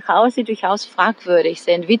eigenen Haus, die durchaus fragwürdig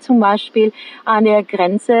sind, wie zum Beispiel an der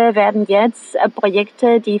Grenze werden jetzt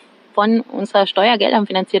Projekte, die von unseren Steuergeldern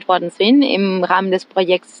finanziert worden sind, im Rahmen des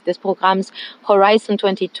Programms Horizon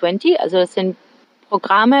 2020. Also das sind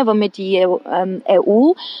Programme, womit die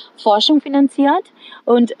EU Forschung finanziert.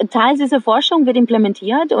 Und Teil dieser Forschung wird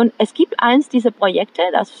implementiert. Und es gibt eins dieser Projekte,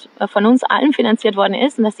 das von uns allen finanziert worden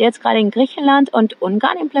ist und das jetzt gerade in Griechenland und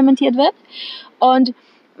Ungarn implementiert wird. Und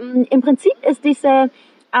im Prinzip ist diese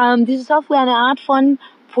Software eine Art von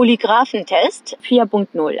Polygraphentest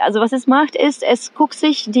 4.0. Also was es macht, ist, es guckt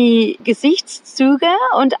sich die Gesichtszüge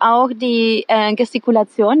und auch die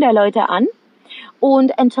Gestikulation der Leute an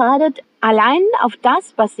und entscheidet, allein auf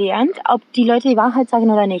das basierend, ob die Leute die Wahrheit sagen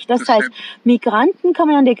oder nicht. Das heißt, Migranten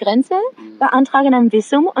kommen an die Grenze, beantragen ein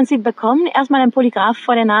Visum und sie bekommen erstmal einen Polygraph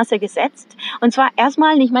vor der Nase gesetzt. Und zwar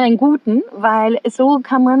erstmal nicht mal einen guten, weil so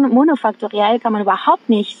kann man monofaktoriell überhaupt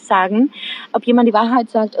nicht sagen, ob jemand die Wahrheit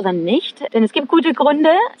sagt oder nicht. Denn es gibt gute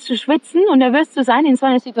Gründe zu schwitzen und nervös zu sein in so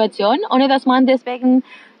einer Situation, ohne dass man deswegen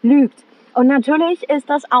lügt. Und natürlich ist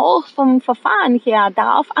das auch vom Verfahren her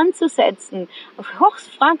darauf anzusetzen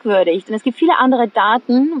höchst fragwürdig. Denn es gibt viele andere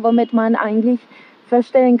Daten, womit man eigentlich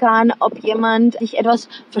feststellen kann, ob jemand sich etwas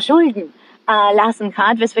verschulden lassen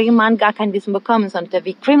kann, weswegen man gar kein Visum bekommen sollte.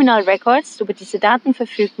 Wie Criminal Records, über diese Daten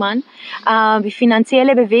verfügt man, wie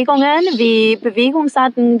finanzielle Bewegungen, wie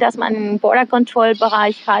Bewegungsdaten, dass man im Border Control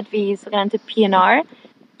Bereich hat, wie sogenannte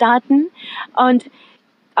PNR-Daten. Und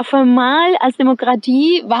auf einmal als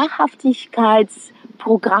Demokratie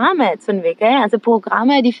Wahrhaftigkeitsprogramme zu entwickeln, also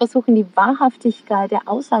Programme, die versuchen, die Wahrhaftigkeit der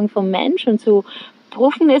Aussagen von Menschen zu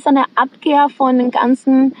prüfen, ist eine Abkehr von den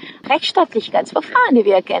ganzen Rechtsstaatlichkeitsverfahren, die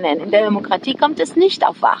wir kennen. In der Demokratie kommt es nicht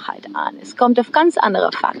auf Wahrheit an, es kommt auf ganz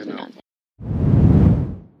andere Fakten an.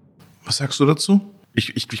 Was sagst du dazu?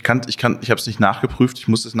 Ich habe es nicht nachgeprüft, ich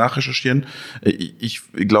muss es nachrecherchieren. Ich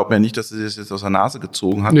glaube ja nicht, dass sie das jetzt aus der Nase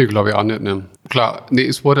gezogen hat. Nee, glaube ich auch nicht. Ne. Klar,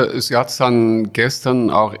 es hat dann gestern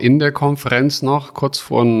auch in der Konferenz noch, kurz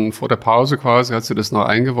vor der Pause quasi, hat sie das noch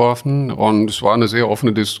eingeworfen und es war eine sehr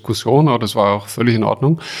offene Diskussion, aber das war auch völlig in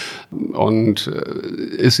Ordnung. Und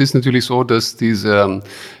es ist natürlich so, dass diese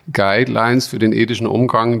Guidelines für den ethischen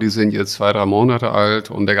Umgang, die sind jetzt 2-3 Monate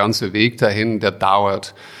alt und der ganze Weg dahin, der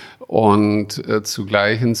dauert. Und zur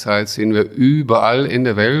gleichen Zeit sehen wir überall in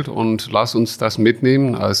der Welt, und lass uns das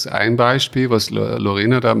mitnehmen als ein Beispiel, was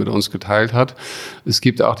Lorena da mit uns geteilt hat. Es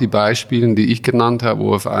gibt auch die Beispiele, die ich genannt habe,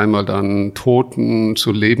 wo auf einmal dann Toten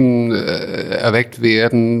zu Leben erweckt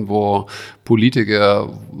werden, wo Politiker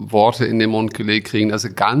Worte in den Mund gelegt kriegen. Also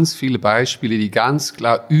ganz viele Beispiele, die ganz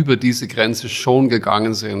klar über diese Grenze schon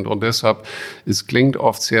gegangen sind. Und deshalb, es klingt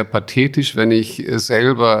oft sehr pathetisch, wenn ich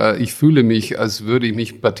fühle mich, als würde ich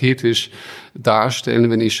mich pathetisch darstellen,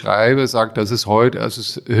 wenn ich schreibe, sage, dass es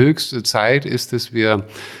höchste Zeit ist, dass wir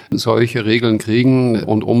solche Regeln kriegen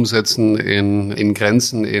und umsetzen in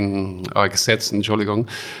Grenzen, in Gesetzen, Entschuldigung.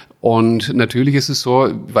 Und natürlich ist es so,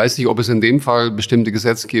 ich weiß nicht, ob es in dem Fall bestimmte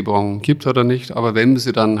Gesetzgebung gibt oder nicht, aber wenn wir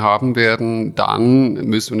sie dann haben werden, dann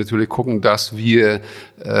müssen wir natürlich gucken, dass wir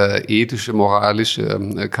ethische, moralische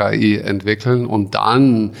KI entwickeln, und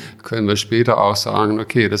dann können wir später auch sagen,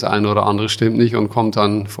 okay, das eine oder andere stimmt nicht und kommt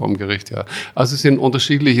dann vor dem Gericht. Ja. Also es sind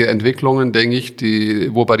unterschiedliche Entwicklungen, denke ich,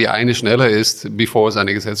 wobei die eine schneller ist, bevor es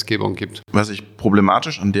eine Gesetzgebung gibt. Was ich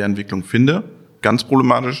problematisch an der Entwicklung finde, ganz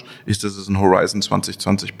problematisch, ist, dass es ein Horizon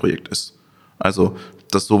 2020 Projekt ist. Also,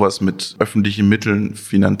 dass sowas mit öffentlichen Mitteln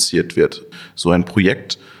finanziert wird. So ein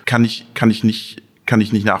Projekt kann ich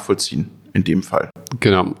nicht nachvollziehen in dem Fall.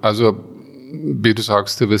 Genau, also wie du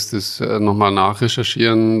sagst, du wirst es nochmal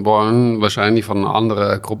nachrecherchieren wollen, wahrscheinlich von einer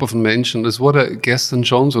anderen Gruppe von Menschen. Das wurde gestern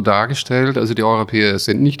schon so dargestellt. Also die Europäer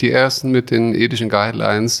sind nicht die Ersten mit den ethischen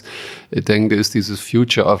Guidelines. Ich denke, das ist dieses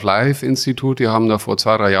Future of Life Institut. Die haben da vor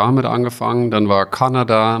 2-3 Jahren mit angefangen. Dann war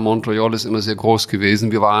Kanada, Montreal ist immer sehr groß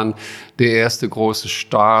gewesen. Wir waren der erste große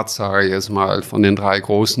Staat, sage ich jetzt mal, von den 3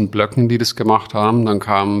 großen Blöcken, die das gemacht haben. Dann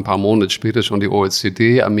kam ein paar Monate später schon die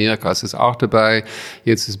OECD. Amerika ist auch dabei.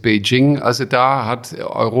 Jetzt ist Beijing. Also da hat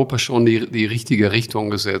Europa schon die richtige Richtung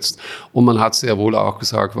gesetzt. Und man hat sehr wohl auch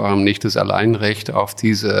gesagt, wir haben nicht das Alleinrecht auf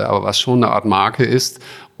aber was schon eine Art Marke ist.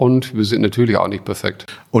 Und wir sind natürlich auch nicht perfekt.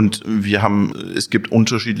 Und es gibt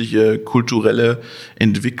unterschiedliche kulturelle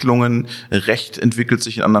Entwicklungen. Recht entwickelt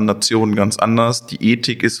sich in anderen Nationen ganz anders. Die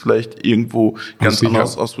Ethik ist vielleicht irgendwo ganz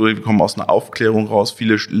anders. Wir kommen aus einer Aufklärung raus.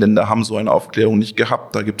 Viele Länder haben so eine Aufklärung nicht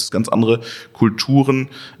gehabt. Da gibt es ganz andere Kulturen.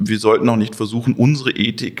 Wir sollten auch nicht versuchen, unsere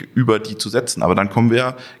Ethik über die zu setzen. Aber dann kommen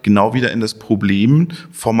wir genau wieder in das Problem,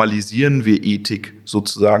 formalisieren wir Ethik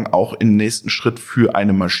sozusagen auch im nächsten Schritt für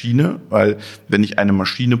eine Maschine. Weil wenn ich eine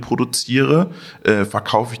Maschine produziere,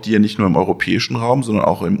 verkaufe ich die ja nicht nur im europäischen Raum, sondern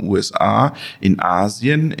auch in den USA, in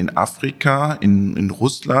Asien, in Afrika, in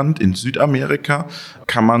Russland, in Südamerika.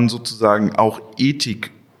 Kann man sozusagen auch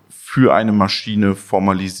Ethik für eine Maschine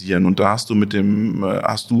formalisieren. Und da hast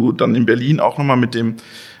du dann in Berlin auch nochmal mit dem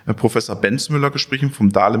Professor Benzmüller gesprochen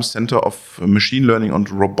vom Dahlem Center of Machine Learning and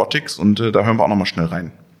Robotics, und da hören wir auch nochmal schnell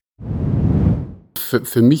rein.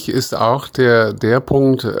 Für mich ist auch der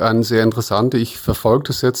Punkt ein sehr interessanter. Ich verfolge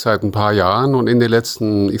das jetzt seit ein paar Jahren, und in den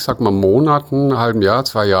letzten, ich sag mal, Monaten, halben Jahr,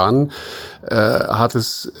 2 Jahren, hat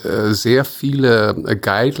es sehr viele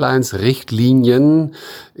Guidelines, Richtlinien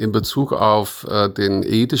in Bezug auf den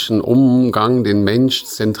ethischen Umgang, den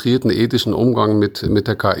menschzentrierten ethischen Umgang mit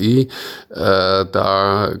der KI.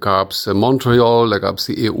 Da gab es Montreal, da gab es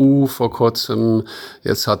die EU vor kurzem,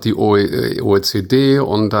 jetzt hat die OECD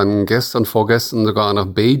und dann vorgestern sogar noch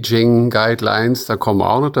Beijing Guidelines, da kommen wir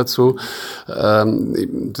auch noch dazu.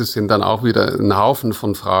 Das sind dann auch wieder ein Haufen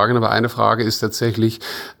von Fragen, aber eine Frage ist tatsächlich,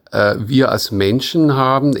 wir als Menschen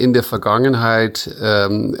haben in der Vergangenheit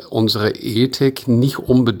unsere Ethik nicht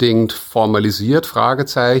unbedingt formalisiert,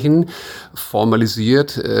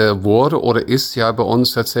 formalisiert wurde oder ist ja bei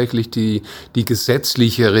uns tatsächlich die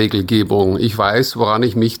gesetzliche Regelgebung. Ich weiß, woran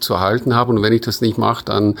ich mich zu halten habe und wenn ich das nicht mache,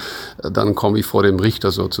 dann komme ich vor dem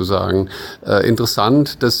Richter sozusagen.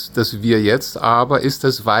 Interessant, dass wir jetzt aber, ist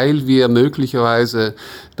das, weil wir möglicherweise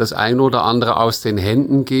das ein oder andere aus den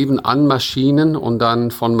Händen geben an Maschinen und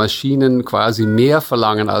dann von Maschinen quasi mehr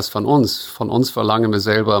verlangen als von uns. Von uns verlangen wir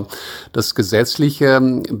selber das gesetzliche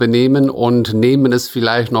Benehmen und nehmen es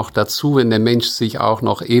vielleicht noch dazu, wenn der Mensch sich auch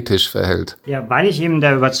noch ethisch verhält. Ja, weil ich eben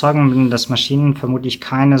der Überzeugung bin, dass Maschinen vermutlich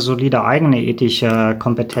keine solide eigene ethische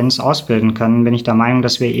Kompetenz ausbilden können, bin ich der Meinung,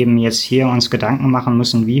 dass wir eben jetzt hier uns Gedanken machen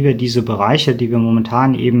müssen, wie wir diese Bereiche, die wir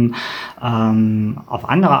momentan eben auf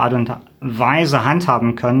andere Art und Weise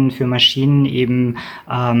handhaben können, für Maschinen eben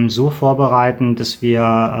so vorbereiten, dass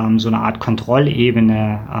wir so eine Art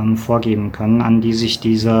Kontrollebene vorgeben können, an die sich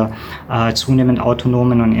diese zunehmend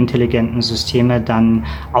autonomen und intelligenten Systeme dann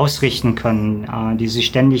ausrichten können, die sich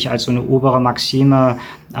ständig als so eine obere Maxime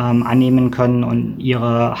annehmen können und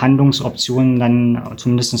ihre Handlungsoptionen dann,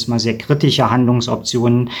 zumindest mal sehr kritische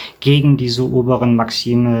Handlungsoptionen, gegen diese oberen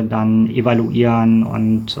Maxime dann evaluieren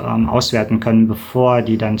und auswerten können, bevor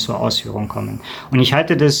die dann zur Ausführung kommen. Und ich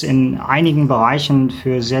halte das in einigen Bereichen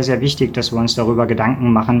für sehr, sehr wichtig, dass wir uns darüber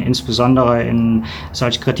Gedanken machen, insbesondere in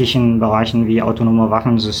solch kritischen Bereichen wie autonome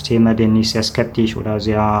Waffensysteme, denen ich sehr skeptisch oder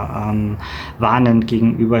sehr warnend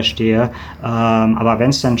gegenüberstehe. Aber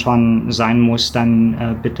wenn es dann schon sein muss,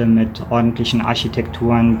 dann bitte mit ordentlichen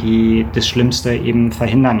Architekturen, die das Schlimmste eben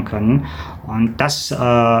verhindern können. Und dass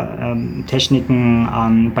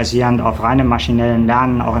Techniken basierend auf reinem maschinellen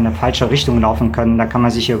Lernen auch in eine falsche Richtung laufen können, da kann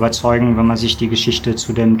man sich überzeugen, wenn man sich die Geschichte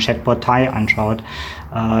zu dem Chatbot Tai anschaut,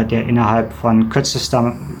 der innerhalb von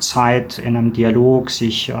kürzester Zeit in einem Dialog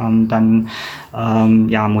sich dann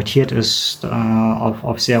mutiert ist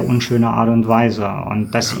auf sehr unschöne Art und Weise.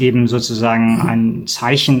 Und das eben sozusagen ein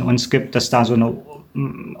Zeichen uns gibt, dass da so eine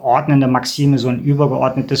ordnende Maxime, so ein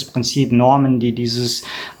übergeordnetes Prinzip, Normen, die dieses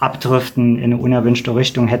Abdriften in eine unerwünschte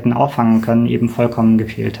Richtung hätten auffangen können, eben vollkommen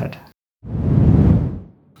gefehlt hat.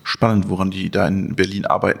 Spannend, woran die da in Berlin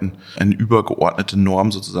arbeiten. Eine übergeordnete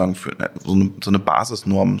Norm sozusagen, für so eine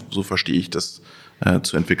Basisnorm, so verstehe ich das,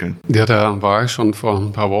 zu entwickeln. Ja, da war ich schon vor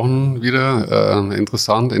ein paar Wochen wieder.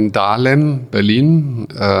 Interessant, in Dahlem, Berlin,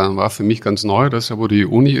 war für mich ganz neu, das ist ja, wo die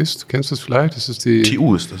Uni ist. Kennst du das vielleicht? Das ist die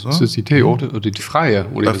TU ist das, oder? Das ist die TU, oder die Freie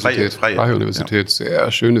Universität. Freie Universität, ja.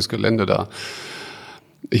 Sehr schönes Gelände da.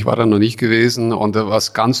 Ich war da noch nicht gewesen und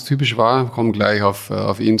was ganz typisch war, kommen gleich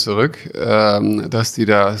auf ihn zurück, dass die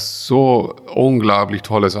da so unglaublich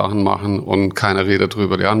tolle Sachen machen und keiner redet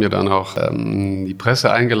drüber. Die haben ja dann auch die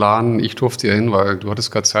Presse eingeladen. Ich durfte ja hin, weil du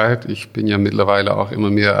hattest gerade Zeit. Ich bin ja mittlerweile auch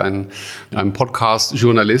immer mehr ein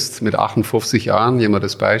Podcast-Journalist mit 58 Jahren. Jemand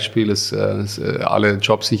das Beispiel, dass alle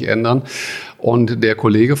Jobs sich ändern. Und der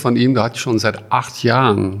Kollege von ihm, der hat schon seit 8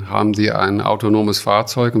 Jahren, haben die ein autonomes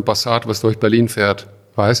Fahrzeug, ein Passat, was durch Berlin fährt.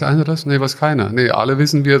 Weiß einer das? Nee, weiß keiner. Nee, alle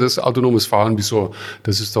wissen wir, das autonomes Fahren, wieso?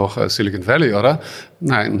 Das ist doch Silicon Valley, oder?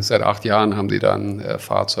 Nein, seit 8 Jahren haben die da ein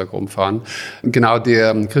Fahrzeug rumfahren. Genau,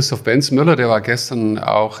 der Christoph Benz-Müller, der war gestern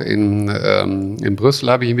auch in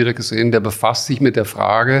Brüssel, habe ich ihn wieder gesehen, der befasst sich mit der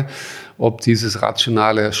Frage, ob dieses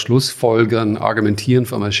rationale Schlussfolgern, Argumentieren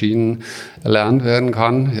von Maschinen erlernt werden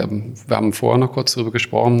kann. Ja, wir haben vorher noch kurz darüber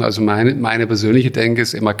gesprochen. Also meine persönliche Denke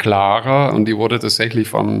ist immer klarer und die wurde tatsächlich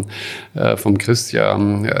vom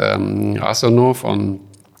Christian Asonow von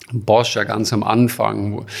Bosch ja ganz am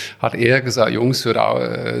Anfang, hat er gesagt, Jungs,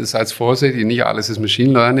 seid vorsichtig, nicht alles ist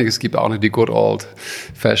Machine Learning, es gibt auch noch die good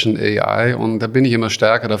old-fashioned AI und da bin ich immer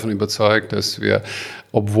stärker davon überzeugt, dass wir,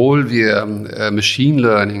 obwohl wir Machine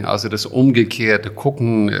Learning, also das Umgekehrte,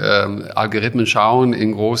 gucken, Algorithmen schauen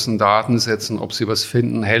in großen Datensätzen, ob sie was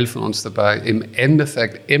finden, helfen uns dabei, im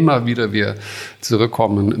Endeffekt immer wieder wir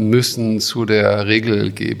zurückkommen müssen zu der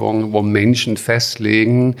Regelgebung, wo Menschen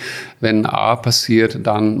festlegen, wenn A passiert,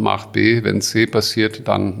 dann macht B, wenn C passiert,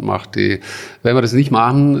 dann macht D. Wenn wir das nicht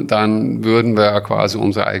machen, dann würden wir quasi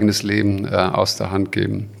unser eigenes Leben aus der Hand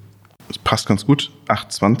geben. Das passt ganz gut.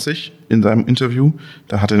 8:20 in seinem Interview.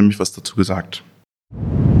 Da hat er nämlich was dazu gesagt.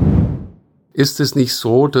 Ist es nicht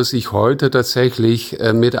so, dass ich heute tatsächlich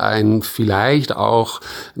mit einem, vielleicht auch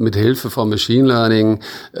mit Hilfe von Machine Learning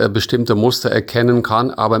bestimmte Muster erkennen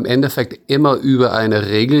kann, aber im Endeffekt immer über eine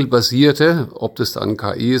regelbasierte, ob das dann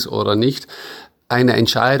KI ist oder nicht, eine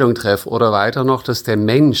Entscheidung treffe oder weiter noch, dass der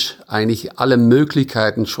Mensch eigentlich alle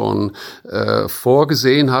Möglichkeiten schon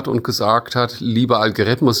vorgesehen hat und gesagt hat, lieber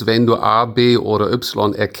Algorithmus, wenn du A, B oder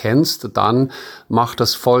Y erkennst, dann mach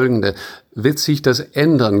das Folgende. Wird sich das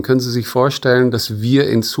ändern? Können Sie sich vorstellen, dass wir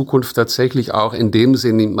in Zukunft tatsächlich auch in dem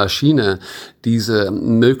Sinne die Maschine diese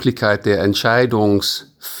Möglichkeit der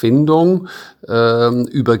Entscheidungsfindung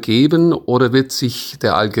übergeben, oder wird sich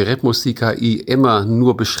der Algorithmus, die KI, immer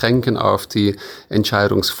nur beschränken auf die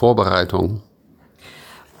Entscheidungsvorbereitung?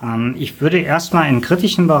 Ich würde erstmal in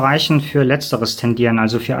kritischen Bereichen für Letzteres tendieren,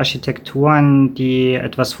 also für Architekturen, die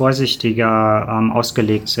etwas vorsichtiger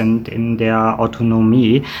ausgelegt sind in der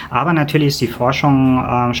Autonomie. Aber natürlich ist die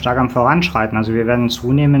Forschung stark am Voranschreiten. Also wir werden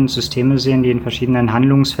zunehmend Systeme sehen, die in verschiedenen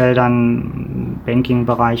Handlungsfeldern,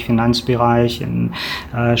 Banking-Bereich, Finanzbereich,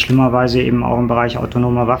 schlimmerweise eben auch im Bereich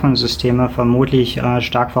autonomer Waffensysteme vermutlich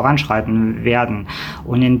stark voranschreiten werden.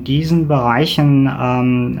 Und in diesen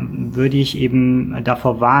Bereichen würde ich eben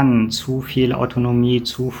davor warnen, zu viel Autonomie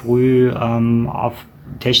zu früh auf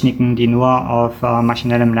Techniken, die nur auf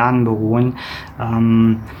maschinellem Lernen beruhen,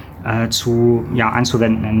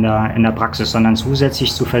 anzuwenden in der Praxis, sondern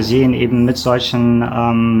zusätzlich zu versehen eben mit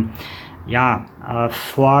solchen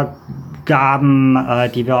Vorgaben,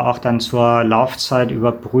 die wir auch dann zur Laufzeit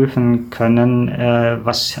überprüfen können,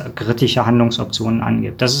 was kritische Handlungsoptionen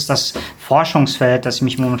angeht. Das ist das Forschungsfeld, das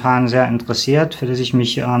mich momentan sehr interessiert, für das ich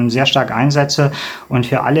mich sehr stark einsetze, und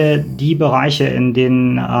für alle die Bereiche, in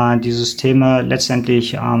denen die Systeme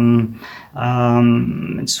letztendlich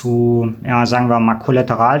zu, sagen wir mal,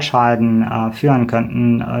 Kollateralschaden führen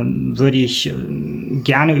könnten, würde ich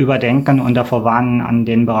gerne überdenken und davor warnen, an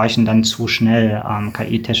den Bereichen dann zu schnell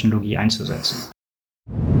KI-Technologie einzusetzen.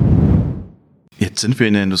 Jetzt sind wir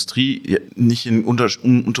in der Industrie nicht in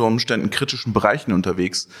unter Umständen kritischen Bereichen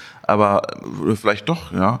unterwegs, aber vielleicht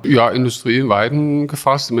doch, ja? Ja, Industrie in Weiten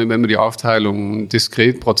gefasst. Wenn wir die Aufteilung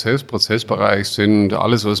diskret Prozessbereich sind,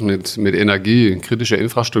 alles was mit Energie, kritische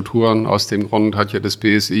Infrastrukturen, aus dem Grund hat ja das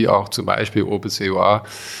BSI auch zum Beispiel OPCOA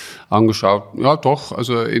angeschaut. Ja, doch,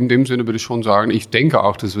 also in dem Sinne würde ich schon sagen, ich denke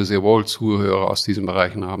auch, dass wir sehr wohl Zuhörer aus diesen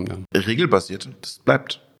Bereichen haben. Ja. Regelbasiert, das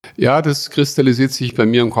bleibt. Ja, das kristallisiert sich bei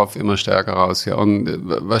mir im Kopf immer stärker raus. Ja. Und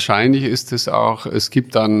wahrscheinlich ist es auch, es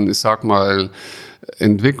gibt dann, ich sag mal,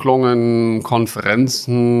 Entwicklungen,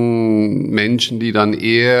 Konferenzen, Menschen, die dann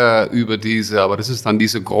eher über aber das ist dann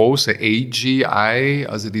diese große AGI,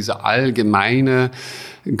 also diese allgemeine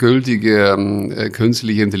gültige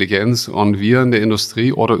künstliche Intelligenz, und wir in der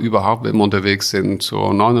Industrie oder überhaupt, wenn wir unterwegs sind, zu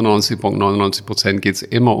 99,99% geht es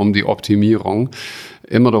immer um die Optimierung.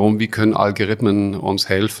 Immer darum, wie können Algorithmen uns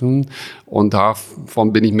helfen. Und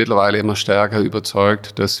davon bin ich mittlerweile immer stärker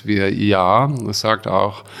überzeugt, dass wir, das sagt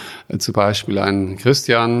auch zum Beispiel ein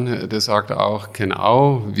Christian, der sagt auch,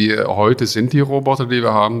 genau, heute sind die Roboter, die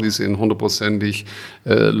wir haben, die sind 100%ig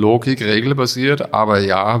Logik, regelbasiert. Aber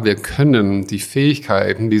ja, wir können die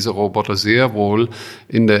Fähigkeiten dieser Roboter sehr wohl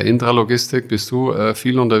in der Intralogistik, bist du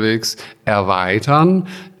viel unterwegs, erweitern,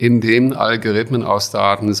 indem Algorithmen aus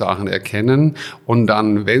Daten Sachen erkennen und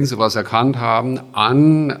dann, wenn sie was erkannt haben,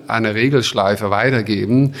 an eine Regelschleife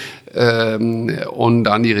weitergeben, und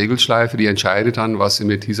dann die Regelschleife, die entscheidet dann, was sie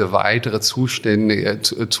mit dieser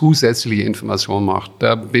zusätzliche Information macht.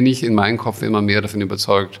 Da bin ich in meinem Kopf immer mehr davon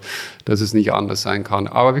überzeugt, dass es nicht anders sein kann.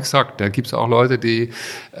 Aber wie gesagt, da gibt es auch Leute, die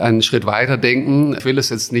einen Schritt weiter denken. Ich will es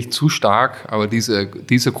jetzt nicht zu stark, aber diese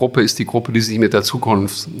Gruppe ist die Gruppe, die sich mit der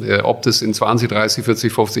Zukunft, ob das in 20, 30,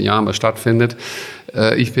 40, 50 Jahren mal stattfindet.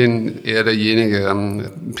 Ich bin eher derjenige,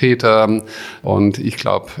 Peter, und ich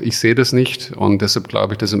glaube, ich sehe das nicht, und deshalb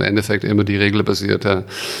glaube ich, dass im Endeffekt immer die regelbasierte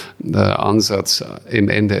Ansatz im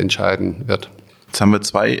Ende entscheiden wird. Jetzt haben wir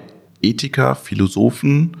zwei Ethiker,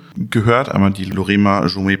 Philosophen gehört. Einmal die Lorema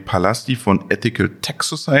Jaume-Palasti von Ethical Tech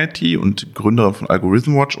Society und Gründerin von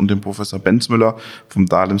Algorithm Watch, und den Professor Benzmüller vom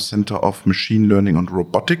Dahlem Center of Machine Learning and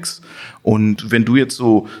Robotics. Und wenn du jetzt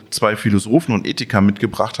so zwei Philosophen und Ethiker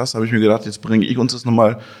mitgebracht hast, habe ich mir gedacht, jetzt bringe ich uns das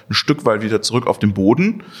nochmal ein Stück weit wieder zurück auf den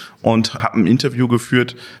Boden und habe ein Interview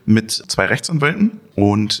geführt mit zwei Rechtsanwälten.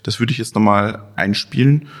 Und das würde ich jetzt nochmal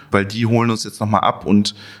einspielen, weil die holen uns jetzt nochmal ab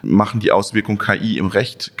und machen die Auswirkung KI im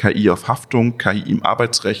Recht, KI auf Haftung, KI im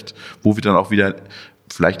Arbeitsrecht, wo wir dann auch wieder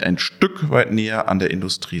vielleicht ein Stück weit näher an der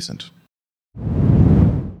Industrie sind.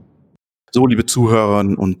 So, liebe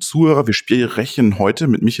Zuhörerinnen und Zuhörer, wir sprechen heute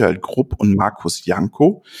mit Michael Grupp und Markus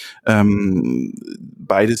Janko.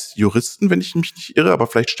 Beides Juristen, wenn ich mich nicht irre, aber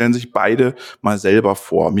vielleicht stellen sich beide mal selber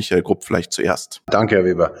vor. Michael Grupp vielleicht zuerst. Danke, Herr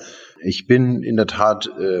Weber. Ich bin in der Tat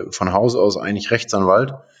von Haus aus eigentlich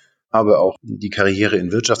Rechtsanwalt, habe auch die Karriere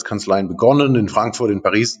in Wirtschaftskanzleien begonnen, in Frankfurt, in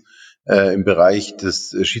Paris, im Bereich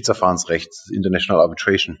des Schiedsverfahrensrechts, International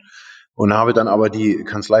Arbitration. Und habe dann aber die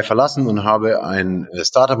Kanzlei verlassen und habe ein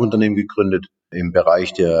Startup-Unternehmen gegründet im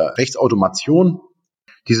Bereich der Rechtsautomation.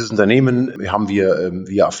 Dieses Unternehmen haben wir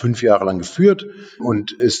 5 Jahre lang geführt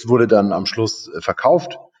und es wurde dann am Schluss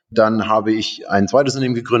verkauft. Dann habe ich ein zweites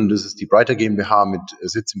Unternehmen gegründet, das ist die Brighter GmbH mit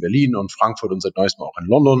Sitz in Berlin und Frankfurt und seit neuestem auch in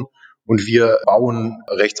London. Und wir bauen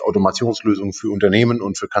Rechtsautomationslösungen für Unternehmen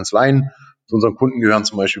und für Kanzleien. Zu unseren Kunden gehören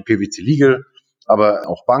zum Beispiel PwC Legal, aber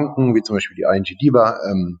auch Banken, wie zum Beispiel die ING DIBA,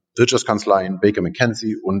 Wirtschaftskanzleien, Baker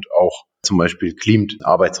McKenzie und auch zum Beispiel Klimt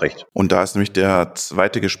Arbeitsrecht. Und da ist nämlich der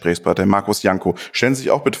zweite Gesprächspartner, Markus Janko. Stellen Sie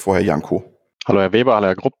sich auch bitte vor, Herr Janko. Hallo Herr Weber, hallo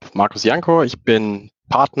Herr Grupp, Markus Janko. Ich bin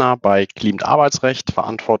Partner bei Klimt Arbeitsrecht,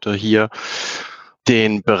 verantworte hier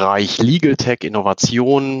den Bereich Legal Tech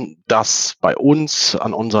Innovation, das bei uns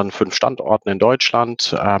an unseren 5 Standorten in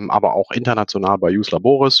Deutschland, aber auch international bei Jus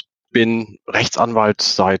Laboris. Bin Rechtsanwalt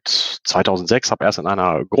seit 2006, habe erst in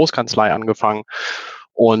einer Großkanzlei angefangen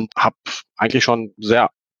und habe eigentlich schon sehr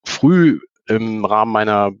früh im Rahmen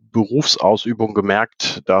meiner Berufsausübung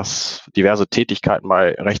gemerkt, dass diverse Tätigkeiten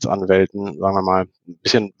bei Rechtsanwälten, sagen wir mal, ein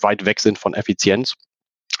bisschen weit weg sind von Effizienz.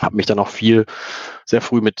 Habe mich dann auch sehr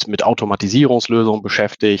früh mit Automatisierungslösungen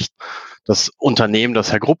beschäftigt. Das Unternehmen,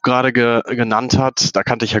 das Herr Grupp gerade genannt hat, da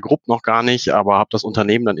kannte ich Herr Grupp noch gar nicht, aber habe das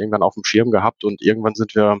Unternehmen dann irgendwann auf dem Schirm gehabt und irgendwann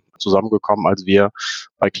sind wir zusammengekommen, als wir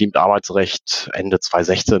bei Klimt Arbeitsrecht Ende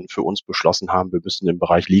 2016 für uns beschlossen haben, wir müssen im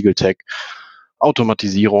Bereich Legal Tech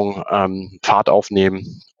Automatisierung Fahrt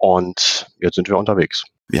aufnehmen und jetzt sind wir unterwegs.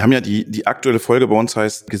 Wir haben ja die aktuelle Folge bei uns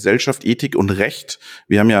heißt Gesellschaft, Ethik und Recht.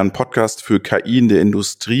 Wir haben ja einen Podcast für KI in der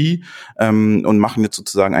Industrie und machen jetzt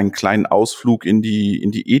sozusagen einen kleinen Ausflug in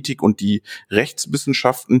die Ethik und die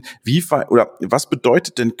Rechtswissenschaften. Was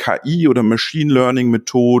bedeutet denn KI oder Machine Learning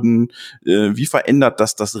Methoden? Wie verändert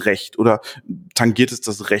das Recht oder tangiert es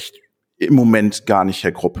das Recht im Moment gar nicht,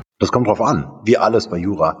 Herr Grupp? Das kommt drauf an, wie alles bei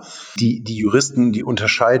Jura. Die Juristen, die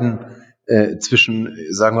unterscheiden zwischen,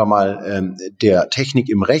 sagen wir mal, der Technik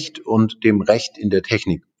im Recht und dem Recht in der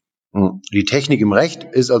Technik. Die Technik im Recht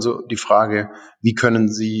ist also die Frage, wie können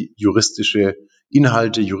Sie juristische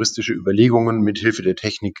Inhalte, juristische Überlegungen mit Hilfe der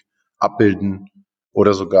Technik abbilden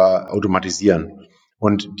oder sogar automatisieren.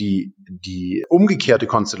 Und die umgekehrte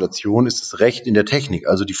Konstellation ist das Recht in der Technik,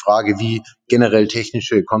 also die Frage, wie generell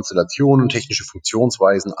technische Konstellationen, technische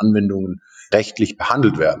Funktionsweisen, Anwendungen rechtlich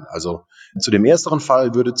behandelt werden. Also zu dem ersteren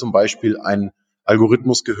Fall würde zum Beispiel ein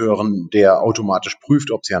Algorithmus gehören, der automatisch prüft,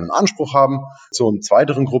 ob Sie einen Anspruch haben. Zur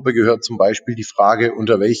zweiteren Gruppe gehört zum Beispiel die Frage,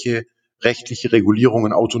 unter welche rechtliche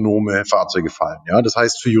Regulierungen autonome Fahrzeuge fallen. Ja, das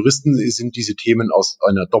heißt, für Juristen sind diese Themen aus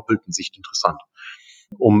einer doppelten Sicht interessant.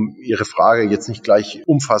 Um Ihre Frage jetzt nicht gleich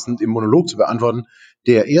umfassend im Monolog zu beantworten,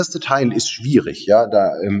 der erste Teil ist schwierig. Ja, da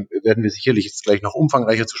werden wir sicherlich jetzt gleich noch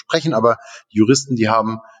umfangreicher zu sprechen, aber die Juristen, die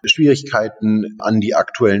haben Schwierigkeiten, an die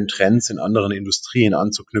aktuellen Trends in anderen Industrien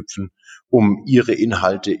anzuknüpfen, um ihre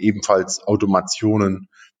Inhalte ebenfalls Automationen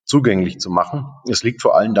zugänglich zu machen. Es liegt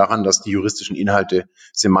vor allem daran, dass die juristischen Inhalte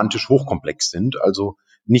semantisch hochkomplex sind, also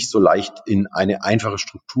nicht so leicht in eine einfache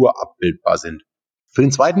Struktur abbildbar sind. Für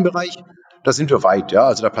den zweiten Bereich, da sind wir weit, ja,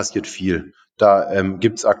 also da passiert viel. Da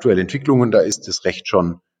gibt es aktuelle Entwicklungen, da ist das Recht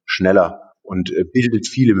schon schneller und bildet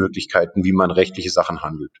viele Möglichkeiten, wie man rechtliche Sachen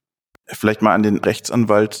handelt. Vielleicht mal an den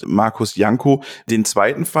Rechtsanwalt Markus Janko, den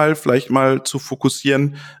zweiten Fall vielleicht mal zu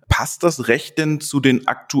fokussieren. Passt das Recht denn zu den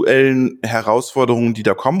aktuellen Herausforderungen, die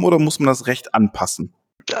da kommen, oder muss man das Recht anpassen?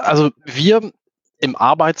 Also wir im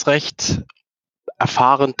Arbeitsrecht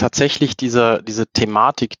erfahren tatsächlich diese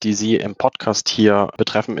Thematik, die Sie im Podcast hier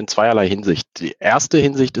betreffen, in zweierlei Hinsicht. Die erste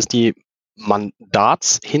Hinsicht ist die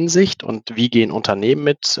Mandatshinsicht und wie gehen Unternehmen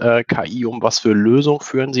mit KI um, was für Lösungen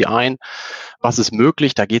führen sie ein, was ist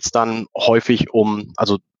möglich. Da geht es dann häufig um,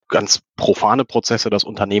 also ganz profane Prozesse, dass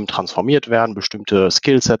Unternehmen transformiert werden, bestimmte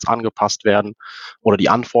Skillsets angepasst werden oder die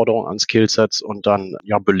Anforderungen an Skillsets und dann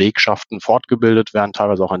ja Belegschaften fortgebildet werden,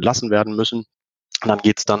 teilweise auch entlassen werden müssen. Und dann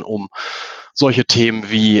geht es dann um solche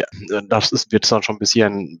Themen wie, wird es dann schon ein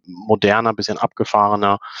bisschen moderner, ein bisschen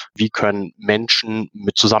abgefahrener. Wie können Menschen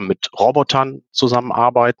zusammen mit Robotern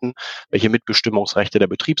zusammenarbeiten? Welche Mitbestimmungsrechte der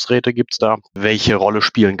Betriebsräte gibt es da? Welche Rolle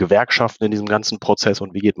spielen Gewerkschaften in diesem ganzen Prozess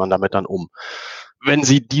und wie geht man damit dann um? Wenn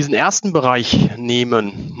Sie diesen ersten Bereich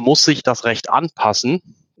nehmen, muss sich das Recht anpassen.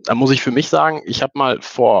 Da muss ich für mich sagen, ich habe mal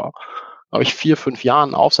vor habe ich 4-5 Jahren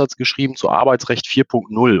einen Aufsatz geschrieben zu Arbeitsrecht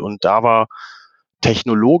 4.0 und da war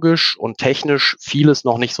technologisch und technisch vieles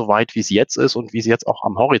noch nicht so weit, wie es jetzt ist und wie es jetzt auch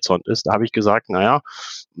am Horizont ist. Da habe ich gesagt, naja,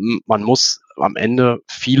 man muss am Ende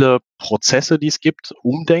viele Prozesse, die es gibt,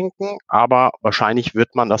 umdenken, aber wahrscheinlich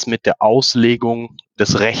wird man das mit der Auslegung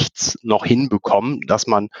des Rechts noch hinbekommen, dass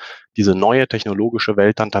man diese neue technologische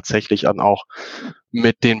Welt dann tatsächlich dann auch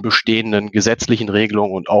mit den bestehenden gesetzlichen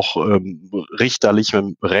Regelungen und auch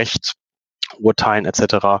richterlichem Recht, Urteilen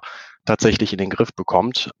etc. tatsächlich in den Griff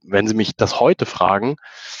bekommt. Wenn Sie mich das heute fragen,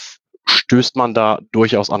 stößt man da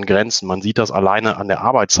durchaus an Grenzen. Man sieht das alleine an der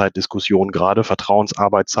Arbeitszeitdiskussion gerade,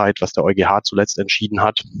 Vertrauensarbeitszeit, was der EuGH zuletzt entschieden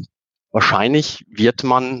hat. Wahrscheinlich wird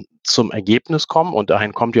man zum Ergebnis kommen, und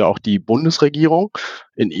dahin kommt ja auch die Bundesregierung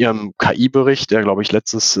in ihrem KI-Bericht, der, glaube ich,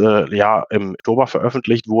 letztes Jahr im Oktober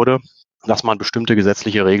veröffentlicht wurde, dass man bestimmte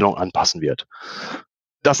gesetzliche Regelungen anpassen wird.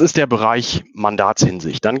 Das ist der Bereich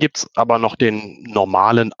Mandatshinsicht. Dann gibt's aber noch den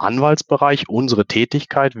normalen Anwaltsbereich, unsere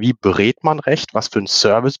Tätigkeit. Wie berät man Recht? Was für einen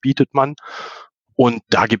Service bietet man? Und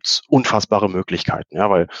da gibt's unfassbare Möglichkeiten.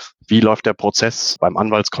 Ja, weil wie läuft der Prozess beim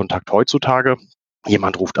Anwaltskontakt heutzutage?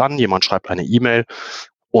 Jemand ruft an, jemand schreibt eine E-Mail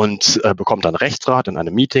und bekommt dann Rechtsrat in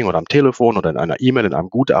einem Meeting oder am Telefon oder in einer E-Mail, in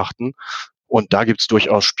einem Gutachten. Und da gibt's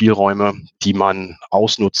durchaus Spielräume, die man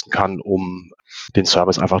ausnutzen kann, um den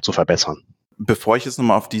Service einfach zu verbessern. Bevor ich jetzt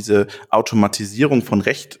nochmal auf diese Automatisierung von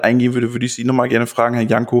Recht eingehen würde, würde ich Sie nochmal gerne fragen, Herr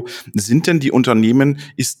Janko, sind denn die Unternehmen,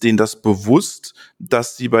 ist denen das bewusst,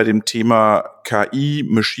 dass sie bei dem Thema KI,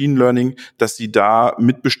 Machine Learning, dass sie da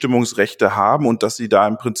Mitbestimmungsrechte haben und dass sie da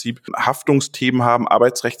im Prinzip Haftungsthemen haben,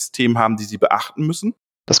 Arbeitsrechtsthemen haben, die sie beachten müssen?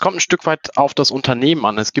 Das kommt ein Stück weit auf das Unternehmen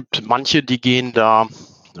an. Es gibt manche, die gehen da,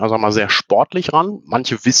 also mal sehr sportlich ran.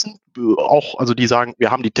 Manche wissen auch, also die sagen,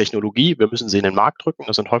 wir haben die Technologie, wir müssen sie in den Markt drücken.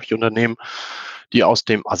 Das sind häufig Unternehmen, die aus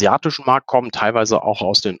dem asiatischen Markt kommen, teilweise auch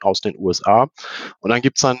aus den USA. Und dann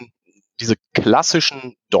gibt's dann diese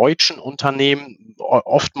klassischen deutschen Unternehmen,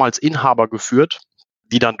 oftmals Inhaber geführt,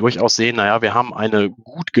 die dann durchaus sehen, naja, wir haben eine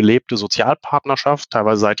gut gelebte Sozialpartnerschaft,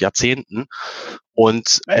 teilweise seit Jahrzehnten.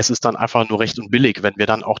 Und es ist dann einfach nur recht und billig, wenn wir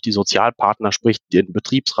dann auch die Sozialpartner, sprich den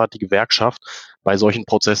Betriebsrat, die Gewerkschaft, bei solchen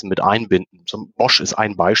Prozessen mit einbinden. Zum Bosch ist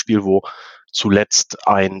ein Beispiel, wo zuletzt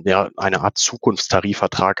eine Art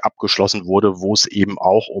Zukunftstarifvertrag abgeschlossen wurde, wo es eben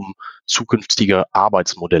auch um zukünftige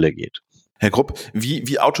Arbeitsmodelle geht. Herr Grupp,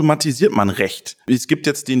 wie automatisiert man Recht? Es gibt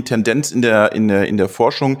jetzt die Tendenz in der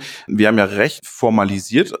Forschung, wir haben ja Recht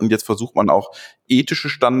formalisiert und jetzt versucht man auch ethische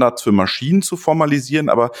Standards für Maschinen zu formalisieren,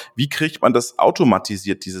 aber wie kriegt man das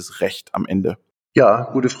automatisiert, dieses Recht am Ende? Ja,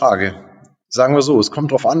 gute Frage. Sagen wir so, es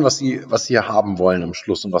kommt drauf an, was Sie haben wollen am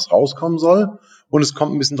Schluss und was rauskommen soll. Und es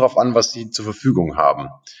kommt ein bisschen drauf an, was Sie zur Verfügung haben.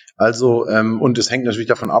 Also, und es hängt natürlich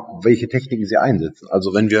davon ab, welche Techniken Sie einsetzen.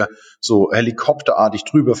 Also, wenn wir so helikopterartig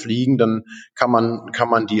drüber fliegen, dann kann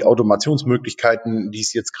man die Automationsmöglichkeiten, die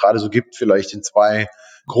es jetzt gerade so gibt, vielleicht in 2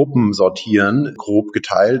 Gruppen sortieren, grob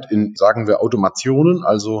geteilt in, sagen wir, Automationen,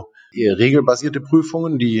 also eher regelbasierte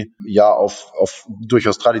Prüfungen, die ja auf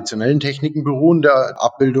durchaus traditionellen Techniken beruhen, der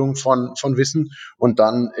Abbildung von Wissen, und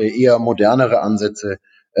dann eher modernere Ansätze,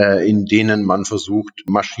 in denen man versucht,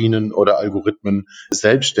 Maschinen oder Algorithmen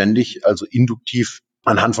selbstständig, also induktiv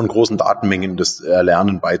anhand von großen Datenmengen das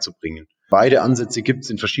Lernen beizubringen. Beide Ansätze gibt es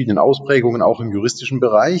in verschiedenen Ausprägungen, auch im juristischen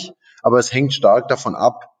Bereich, aber es hängt stark davon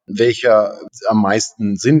ab, welcher am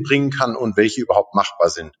meisten Sinn bringen kann und welche überhaupt machbar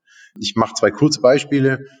sind. Ich mache 2 kurze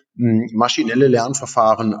Beispiele. Maschinelle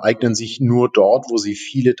Lernverfahren eignen sich nur dort, wo sie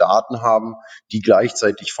viele Daten haben, die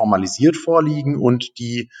gleichzeitig formalisiert vorliegen und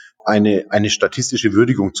die eine statistische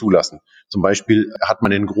Würdigung zulassen. Zum Beispiel hat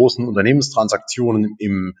man in großen Unternehmenstransaktionen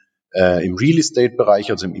im Real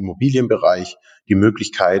Estate-Bereich, also im Immobilienbereich, die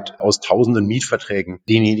Möglichkeit, aus tausenden Mietverträgen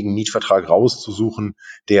denjenigen Mietvertrag rauszusuchen,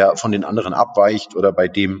 der von den anderen abweicht oder bei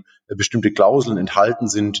dem bestimmte Klauseln enthalten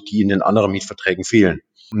sind, die in den anderen Mietverträgen fehlen.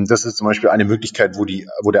 Das ist zum Beispiel eine Möglichkeit,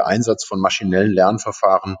 wo der Einsatz von maschinellen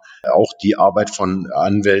Lernverfahren auch die Arbeit von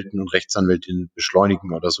Anwälten und Rechtsanwältinnen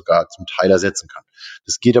beschleunigen oder sogar zum Teil ersetzen kann.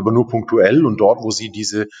 Das geht aber nur punktuell und dort, wo sie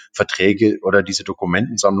diese Verträge oder diese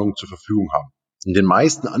Dokumentensammlungen zur Verfügung haben. In den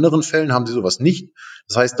meisten anderen Fällen haben sie sowas nicht.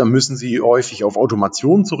 Das heißt, da müssen sie häufig auf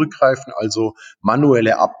Automation zurückgreifen, also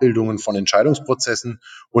manuelle Abbildungen von Entscheidungsprozessen.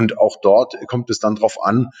 Und auch dort kommt es dann darauf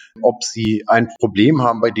an, ob sie ein Problem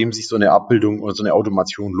haben, bei dem sich so eine Abbildung oder so eine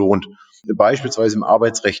Automation lohnt. Beispielsweise im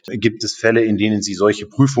Arbeitsrecht gibt es Fälle, in denen Sie solche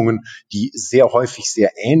Prüfungen, die sehr häufig sehr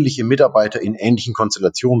ähnliche Mitarbeiter in ähnlichen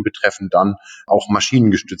Konstellationen betreffen, dann auch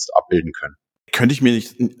maschinengestützt abbilden können. Könnte ich mir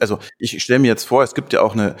nicht, also ich stelle mir jetzt vor, es gibt ja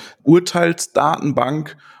auch eine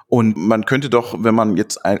Urteilsdatenbank Und man könnte doch, wenn man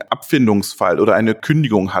jetzt einen Abfindungsfall oder eine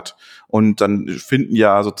Kündigung hat und dann finden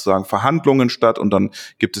ja sozusagen Verhandlungen statt und dann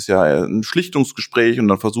gibt es ja ein Schlichtungsgespräch und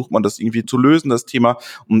dann versucht man das irgendwie zu lösen, das Thema.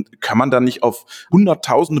 Und kann man dann nicht auf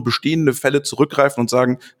hunderttausende bestehende Fälle zurückgreifen und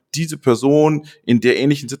sagen, diese Person in der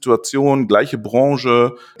ähnlichen Situation, gleiche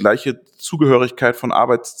Branche, gleiche Zugehörigkeit von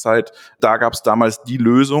Arbeitszeit, da gab es damals die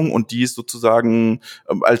Lösung und die ist sozusagen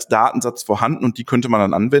als Datensatz vorhanden und die könnte man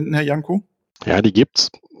dann anwenden, Herr Janko? Ja, die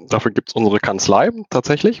gibt's. Dafür gibt's unsere Kanzlei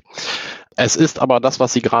tatsächlich. Es ist aber das,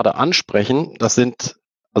 was Sie gerade ansprechen, das sind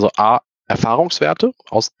also A, Erfahrungswerte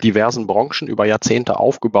aus diversen Branchen über Jahrzehnte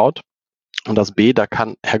aufgebaut. Und das B, da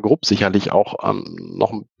kann Herr Grupp sicherlich auch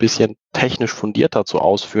noch ein bisschen technisch fundierter zu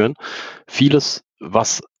ausführen. Vieles,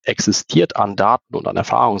 was existiert an Daten und an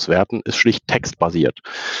Erfahrungswerten, ist schlicht textbasiert.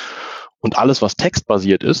 Und alles, was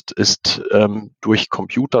textbasiert ist durch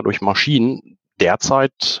Computer, durch Maschinen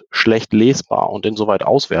derzeit schlecht lesbar und insoweit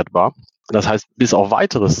auswertbar. Das heißt, bis auf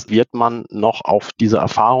Weiteres wird man noch auf diese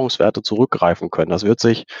Erfahrungswerte zurückgreifen können. Das wird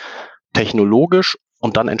sich technologisch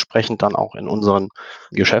und dann entsprechend dann auch in unseren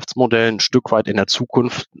Geschäftsmodellen ein Stück weit in der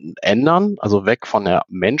Zukunft ändern, also weg von der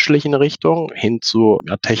menschlichen Richtung hin zu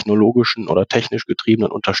technologischen oder technisch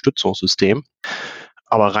getriebenen Unterstützungssystemen.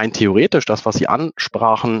 Aber rein theoretisch, das, was Sie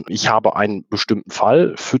ansprachen, ich habe einen bestimmten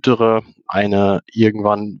Fall, füttere eine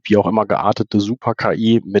irgendwann wie auch immer geartete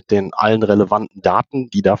Super-KI mit den allen relevanten Daten,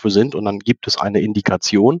 die dafür sind, und dann gibt es eine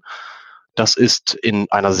Indikation. Das ist in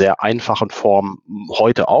einer sehr einfachen Form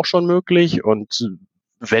heute auch schon möglich und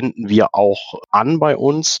wenden wir auch an bei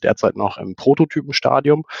uns, derzeit noch im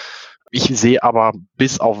Prototypenstadium. Ich sehe aber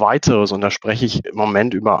bis auf Weiteres, und da spreche ich im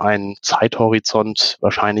Moment über einen Zeithorizont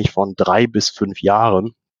wahrscheinlich von 3 bis 5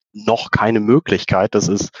 Jahren, noch keine Möglichkeit, dass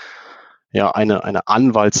es ja eine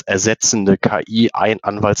anwaltsersetzende KI, ein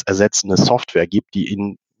anwaltsersetzende Software gibt,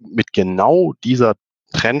 die mit genau dieser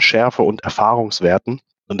Trennschärfe und Erfahrungswerten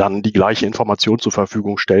und dann die gleiche Information zur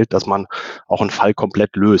Verfügung stellt, dass man auch einen Fall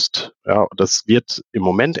komplett löst. Ja, das wird im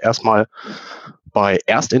Moment erstmal bei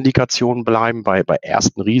Erstindikationen bleiben, bei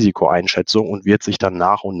ersten Risikoeinschätzungen und wird sich dann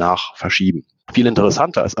nach und nach verschieben. Viel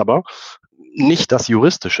interessanter ist aber nicht das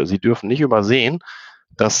Juristische. Sie dürfen nicht übersehen,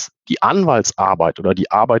 dass die Anwaltsarbeit oder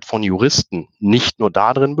die Arbeit von Juristen nicht nur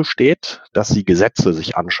darin besteht, dass sie Gesetze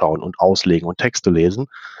sich anschauen und auslegen und Texte lesen,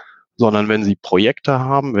 sondern wenn sie Projekte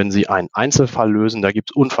haben, wenn sie einen Einzelfall lösen, da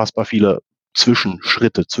gibt es unfassbar viele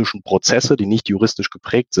Zwischenschritte, Zwischenprozesse, die nicht juristisch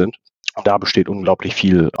geprägt sind. Und da besteht unglaublich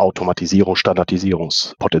viel Automatisierung,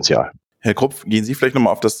 Standardisierungspotenzial. Herr Krupp, gehen Sie vielleicht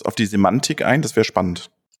nochmal auf die Semantik ein? Das wäre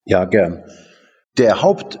spannend. Ja, gern. Der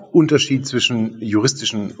Hauptunterschied zwischen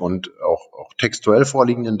juristischen und auch textuell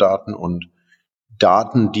vorliegenden Daten und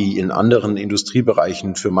Daten, die in anderen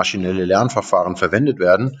Industriebereichen für maschinelle Lernverfahren verwendet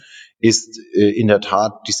werden, ist in der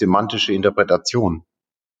Tat die semantische Interpretation.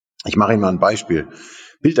 Ich mache Ihnen mal ein Beispiel.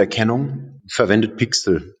 Bilderkennung verwendet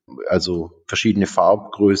Pixel, also verschiedene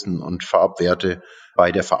Farbgrößen und Farbwerte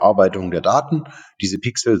bei der Verarbeitung der Daten. Diese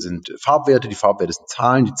Pixel sind Farbwerte, die Farbwerte sind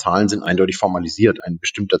Zahlen, die Zahlen sind eindeutig formalisiert. Ein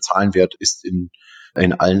bestimmter Zahlenwert ist in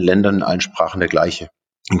allen Ländern, in allen Sprachen der gleiche.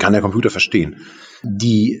 Den kann der Computer verstehen.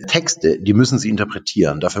 Die Texte, die müssen Sie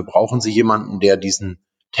interpretieren. Dafür brauchen Sie jemanden, der diesen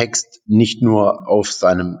Text nicht nur auf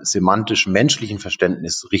seinem semantisch-menschlichen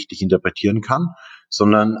Verständnis richtig interpretieren kann,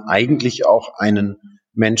 sondern eigentlich auch einen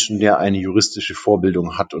Menschen, der eine juristische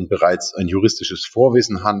Vorbildung hat und bereits ein juristisches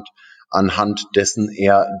Vorwissen hat, anhand dessen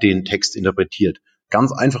er den Text interpretiert.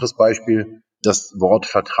 Ganz einfaches Beispiel, das Wort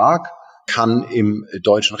Vertrag kann im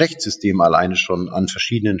deutschen Rechtssystem alleine schon an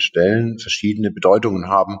verschiedenen Stellen verschiedene Bedeutungen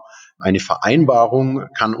haben. Eine Vereinbarung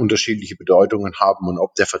kann unterschiedliche Bedeutungen haben und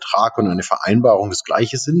ob der Vertrag und eine Vereinbarung das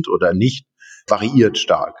Gleiche sind oder nicht, variiert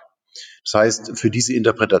stark. Das heißt, für diese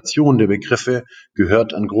Interpretation der Begriffe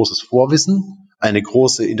gehört ein großes Vorwissen, eine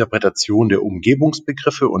große Interpretation der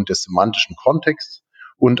Umgebungsbegriffe und des semantischen Kontexts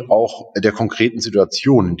und auch der konkreten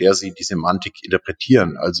Situation, in der Sie die Semantik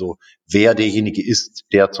interpretieren, also wer derjenige ist,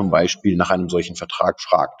 der zum Beispiel nach einem solchen Vertrag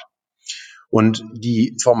fragt. Und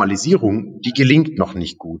die Formalisierung, die gelingt noch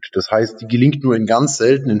nicht gut. Das heißt, die gelingt nur in ganz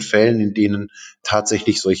seltenen Fällen, in denen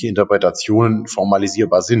tatsächlich solche Interpretationen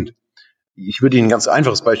formalisierbar sind. Ich würde Ihnen ein ganz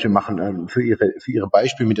einfaches Beispiel machen für Ihre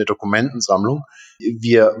Beispiel mit der Dokumentensammlung.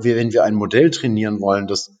 Wenn wir ein Modell trainieren wollen,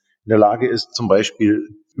 das in der Lage ist, zum Beispiel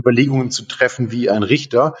Überlegungen zu treffen wie ein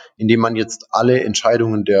Richter, indem man jetzt alle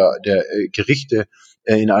Entscheidungen der Gerichte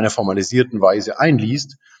in einer formalisierten Weise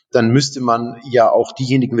einliest, dann müsste man ja auch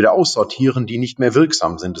diejenigen wieder aussortieren, die nicht mehr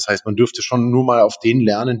wirksam sind. Das heißt, man dürfte schon nur mal auf denen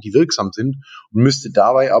lernen, die wirksam sind und müsste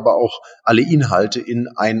dabei aber auch alle Inhalte in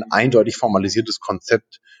ein eindeutig formalisiertes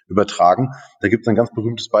Konzept übertragen. Da gibt es ein ganz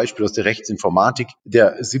berühmtes Beispiel aus der Rechtsinformatik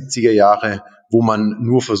der 70er Jahre, wo man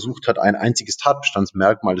nur versucht hat, ein einziges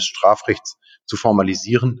Tatbestandsmerkmal des Strafrechts zu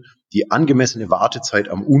formalisieren, die angemessene Wartezeit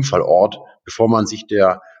am Unfallort, bevor man sich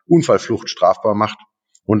der Unfallflucht strafbar macht.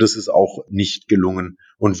 Und es ist auch nicht gelungen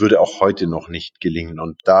und würde auch heute noch nicht gelingen.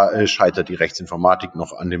 Und da scheitert die Rechtsinformatik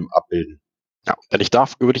noch an dem Abbilden. Ja, wenn ich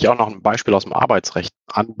darf, würde ich auch noch ein Beispiel aus dem Arbeitsrecht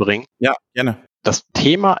anbringen. Ja, gerne. Das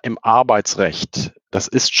Thema im Arbeitsrecht, das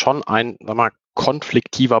ist schon ein, sag mal,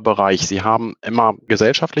 konfliktiver Bereich. Sie haben immer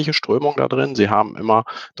gesellschaftliche Strömungen da drin. Sie haben immer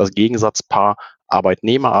das Gegensatzpaar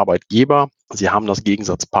Arbeitnehmer, Arbeitgeber. Sie haben das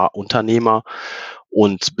Gegensatzpaar Unternehmer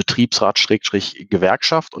und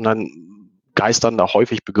Betriebsrat/Gewerkschaft. Und dann geistern da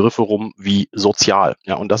häufig Begriffe rum wie sozial.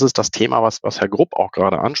 Ja, und das ist das Thema, was Herr Grupp auch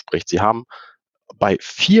gerade anspricht. Sie haben bei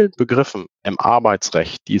vielen Begriffen im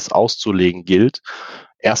Arbeitsrecht, die es auszulegen gilt,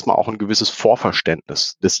 erstmal auch ein gewisses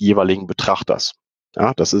Vorverständnis des jeweiligen Betrachters.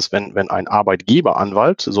 Ja, das ist, wenn ein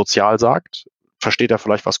Arbeitgeberanwalt sozial sagt, versteht er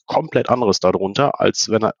vielleicht was komplett anderes darunter, als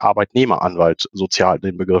wenn ein Arbeitnehmeranwalt sozial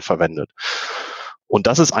den Begriff verwendet. Und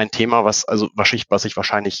das ist ein Thema, was sich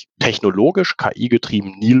wahrscheinlich technologisch,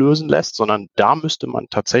 KI-getrieben nie lösen lässt, sondern da müsste man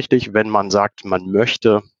tatsächlich, wenn man sagt, man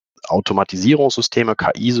möchte Automatisierungssysteme,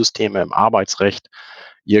 KI-Systeme im Arbeitsrecht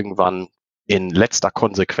irgendwann in letzter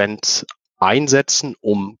Konsequenz einsetzen,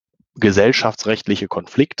 um gesellschaftsrechtliche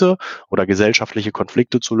Konflikte oder gesellschaftliche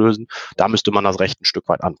Konflikte zu lösen, da müsste man das Recht ein Stück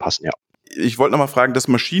weit anpassen, ja. Ich wollte noch mal fragen, das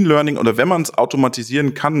Machine Learning oder wenn man es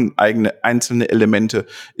automatisieren kann, einzelne Elemente,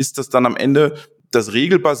 ist das dann am Ende das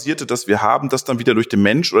Regelbasierte, das wir haben, das dann wieder durch den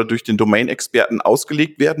Mensch oder durch den Domain-Experten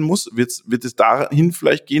ausgelegt werden muss? Wird es dahin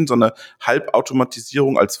vielleicht gehen, so eine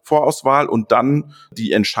Halbautomatisierung als Vorauswahl und dann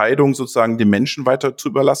die Entscheidung sozusagen dem Menschen weiter zu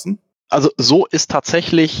überlassen? Also so ist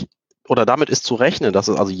tatsächlich oder damit ist zu rechnen,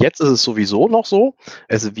 also jetzt ist es sowieso noch so.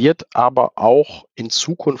 Es wird aber auch in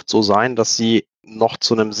Zukunft so sein, dass sie noch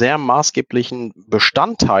zu einem sehr maßgeblichen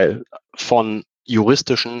Bestandteil von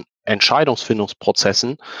juristischen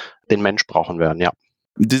Entscheidungsfindungsprozessen den Mensch brauchen werden, ja.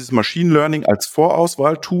 Dieses Machine Learning als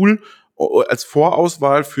Vorauswahl-Tool, als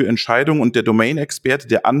Vorauswahl für Entscheidungen und der Domain-Experte,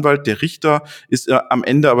 der Anwalt, der Richter ist am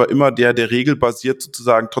Ende aber immer der regelbasiert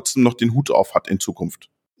sozusagen trotzdem noch den Hut auf hat in Zukunft.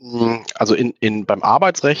 Also beim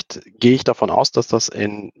Arbeitsrecht gehe ich davon aus, dass das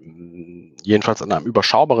jedenfalls in einem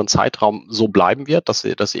überschaubaren Zeitraum so bleiben wird, dass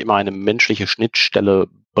sie immer eine menschliche Schnittstelle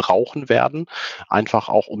brauchen werden, einfach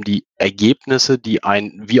auch um die Ergebnisse, die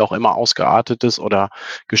ein wie auch immer ausgeartetes oder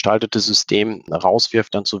gestaltetes System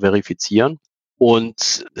rauswirft, dann zu verifizieren.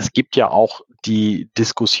 Und es gibt ja auch die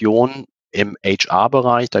Diskussion im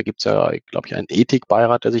HR-Bereich, da gibt es ja, glaube ich, einen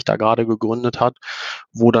Ethikbeirat, der sich da gerade gegründet hat,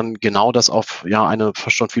 wo dann genau das auf eine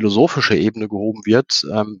fast schon philosophische Ebene gehoben wird,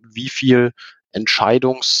 wie viel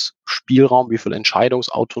Entscheidungsspielraum, wie viel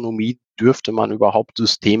Entscheidungsautonomie dürfte man überhaupt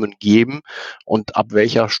Systemen geben und ab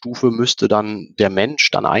welcher Stufe müsste dann der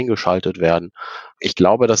Mensch dann eingeschaltet werden. Ich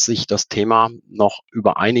glaube, dass sich das Thema noch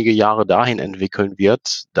über einige Jahre dahin entwickeln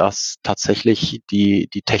wird, dass tatsächlich die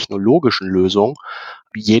technologischen Lösungen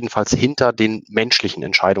jedenfalls hinter den menschlichen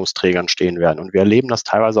Entscheidungsträgern stehen werden. Und wir erleben das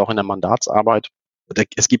teilweise auch in der Mandatsarbeit.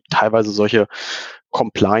 Es gibt teilweise solche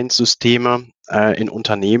Compliance-Systeme in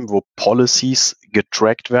Unternehmen, wo Policies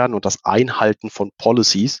getrackt werden und das Einhalten von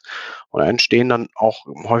Policies. Und da entstehen dann auch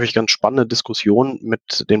häufig ganz spannende Diskussionen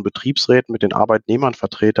mit den Betriebsräten, mit den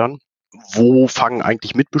Arbeitnehmernvertretern. Wo fangen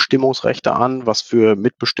eigentlich Mitbestimmungsrechte an? Was für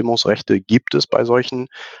Mitbestimmungsrechte gibt es bei solchen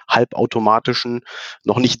halbautomatischen,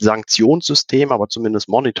 noch nicht Sanktionssystemen, aber zumindest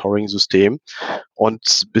Monitoring-Systemen?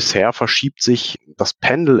 Und bisher verschiebt sich das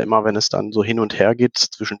Pendel immer, wenn es dann so hin und her geht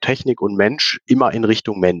zwischen Technik und Mensch, immer in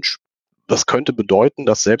Richtung Mensch. Das könnte bedeuten,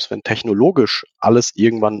 dass selbst wenn technologisch alles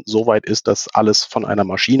irgendwann so weit ist, dass alles von einer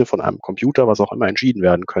Maschine, von einem Computer, was auch immer entschieden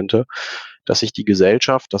werden könnte, dass sich die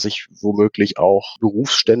Gesellschaft, dass sich womöglich auch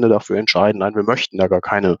Berufsstände dafür entscheiden, nein, wir möchten da gar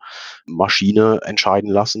keine Maschine entscheiden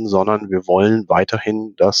lassen, sondern wir wollen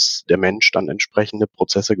weiterhin, dass der Mensch dann entsprechende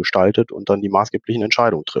Prozesse gestaltet und dann die maßgeblichen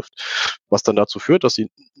Entscheidungen trifft. Was dann dazu führt, dass sie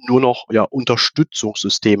nur noch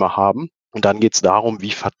Unterstützungssysteme haben. Und dann geht es darum,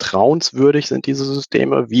 wie vertrauenswürdig sind diese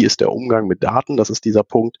Systeme, wie ist der Umgang mit Daten, das ist dieser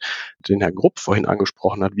Punkt, den Herr Grupp vorhin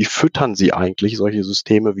angesprochen hat. Wie füttern Sie eigentlich solche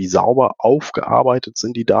Systeme, wie sauber aufgearbeitet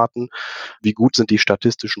sind die Daten, wie gut sind die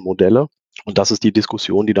statistischen Modelle? Und das ist die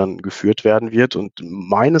Diskussion, die dann geführt werden wird. Und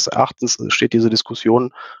meines Erachtens steht diese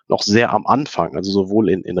Diskussion noch sehr am Anfang, also sowohl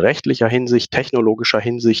in rechtlicher Hinsicht, technologischer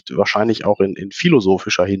Hinsicht, wahrscheinlich auch in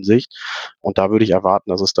philosophischer Hinsicht. Und da würde ich erwarten,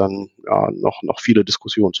 dass es dann noch viele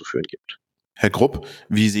Diskussionen zu führen gibt. Herr Grupp,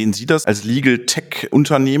 wie sehen Sie das als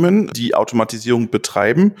Legal-Tech-Unternehmen, die Automatisierung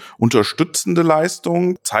betreiben? Unterstützende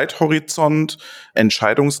Leistung, Zeithorizont,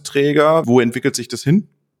 Entscheidungsträger, wo entwickelt sich das hin?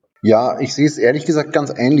 Ja, ich sehe es ehrlich gesagt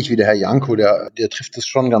ganz ähnlich wie der Herr Janko, der trifft es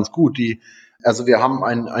schon ganz gut. Also wir haben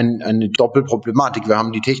eine Doppelproblematik. Wir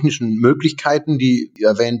haben die technischen Möglichkeiten, die wie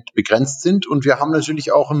erwähnt begrenzt sind, und wir haben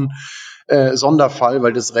natürlich auch einen Sonderfall,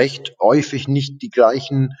 weil das Recht häufig nicht die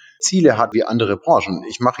gleichen Ziele hat wie andere Branchen.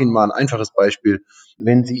 Ich mache Ihnen mal ein einfaches Beispiel.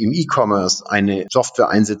 Wenn Sie im E-Commerce eine Software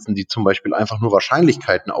einsetzen, die zum Beispiel einfach nur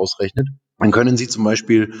Wahrscheinlichkeiten ausrechnet, dann können Sie zum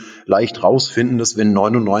Beispiel leicht rausfinden, dass wenn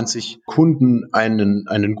 99 Kunden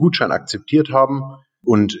einen Gutschein akzeptiert haben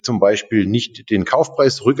und zum Beispiel nicht den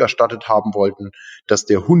Kaufpreis rückerstattet haben wollten, dass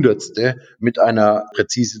der Hundertste mit einer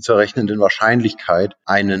präzise zu errechnenden Wahrscheinlichkeit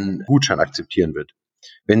einen Gutschein akzeptieren wird.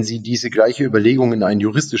 Wenn Sie diese gleiche Überlegung in einen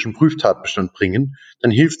juristischen Prüftatbestand bringen, dann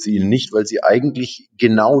hilft sie Ihnen nicht, weil Sie eigentlich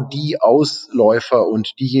genau die Ausläufer und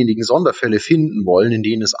diejenigen Sonderfälle finden wollen, in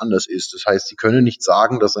denen es anders ist. Das heißt, Sie können nicht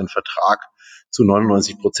sagen, dass ein Vertrag zu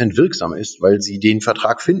 99% wirksam ist, weil Sie den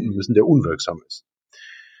Vertrag finden müssen, der unwirksam ist.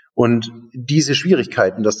 Und diese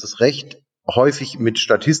Schwierigkeiten, dass das Recht häufig mit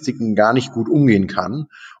Statistiken gar nicht gut umgehen kann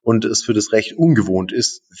und es für das Recht ungewohnt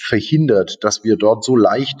ist, verhindert, dass wir dort so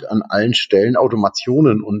leicht an allen Stellen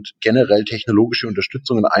Automationen und generell technologische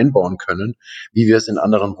Unterstützungen einbauen können, wie wir es in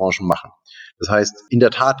anderen Branchen machen. Das heißt, in der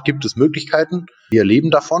Tat gibt es Möglichkeiten, wir leben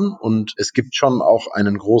davon, und es gibt schon auch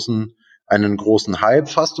einen großen Hype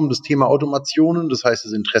fast um das Thema Automationen. Das heißt,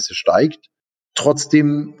 das Interesse steigt.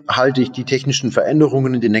 Trotzdem halte ich die technischen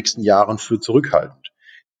Veränderungen in den nächsten Jahren für zurückhaltend.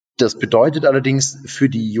 Das bedeutet allerdings für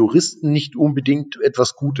die Juristen nicht unbedingt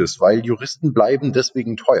etwas Gutes, weil Juristen bleiben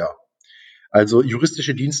deswegen teuer. Also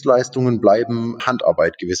juristische Dienstleistungen bleiben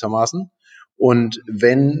Handarbeit gewissermaßen. Und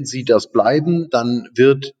wenn sie das bleiben, dann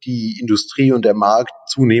wird die Industrie und der Markt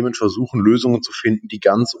zunehmend versuchen, Lösungen zu finden, die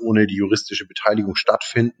ganz ohne die juristische Beteiligung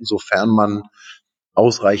stattfinden, sofern man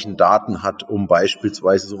ausreichend Daten hat, um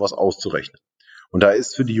beispielsweise sowas auszurechnen. Und da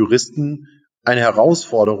ist für die Juristen eine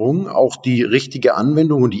Herausforderung, auch die richtige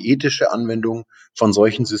Anwendung und die ethische Anwendung von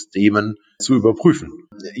solchen Systemen zu überprüfen.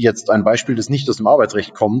 Jetzt ein Beispiel, das nicht aus dem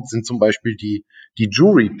Arbeitsrecht kommt, sind zum Beispiel die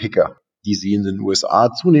Jury-Picker, die Sie in den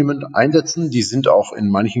USA zunehmend einsetzen. Die sind auch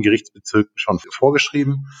in manchen Gerichtsbezirken schon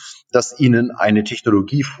vorgeschrieben, dass Ihnen eine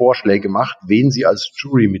Technologie Vorschläge macht, wen Sie als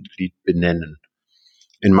Jurymitglied benennen.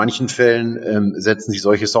 In manchen Fällen setzen sich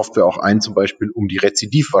solche Software auch ein, zum Beispiel um die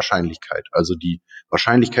Rezidivwahrscheinlichkeit, also die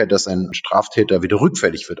Wahrscheinlichkeit, dass ein Straftäter wieder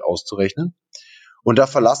rückfällig wird, auszurechnen. Und da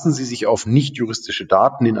verlassen sie sich auf nicht juristische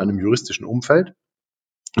Daten in einem juristischen Umfeld.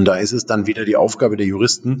 Und da ist es dann wieder die Aufgabe der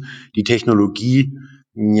Juristen, die Technologie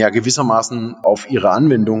ja gewissermaßen auf ihre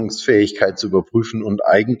Anwendungsfähigkeit zu überprüfen und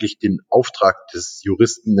eigentlich den Auftrag des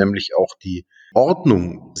Juristen, nämlich auch die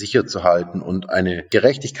Ordnung sicherzuhalten und eine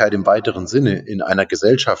Gerechtigkeit im weiteren Sinne in einer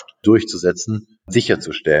Gesellschaft durchzusetzen,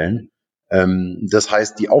 sicherzustellen. Das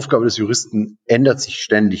heißt, die Aufgabe des Juristen ändert sich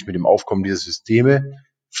ständig mit dem Aufkommen dieser Systeme.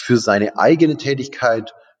 Für seine eigene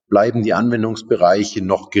Tätigkeit bleiben die Anwendungsbereiche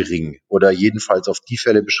noch gering oder jedenfalls auf die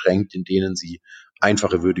Fälle beschränkt, in denen sie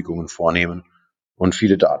einfache Würdigungen vornehmen und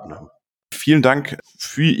viele Daten haben. Vielen Dank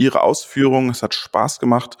für Ihre Ausführungen. Es hat Spaß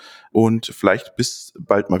gemacht und vielleicht bis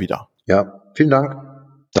bald mal wieder. Ja, vielen Dank.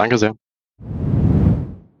 Danke sehr.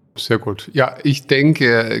 Sehr gut. Ja, ich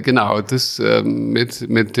denke, genau, das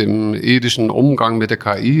mit dem ethischen Umgang mit der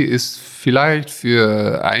KI ist vielleicht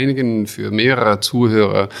für mehrere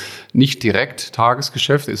Zuhörer nicht direkt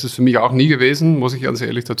Tagesgeschäft. Ist es für mich auch nie gewesen, muss ich ganz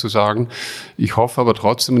ehrlich dazu sagen. Ich hoffe aber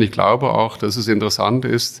trotzdem und ich glaube auch, dass es interessant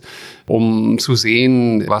ist, um zu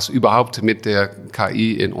sehen, was überhaupt mit der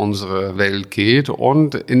KI in unserer Welt geht.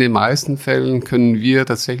 Und in den meisten Fällen können wir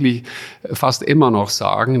tatsächlich fast immer noch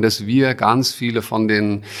sagen, dass wir ganz viele von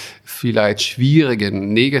den vielleicht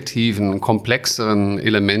schwierigen, negativen, komplexeren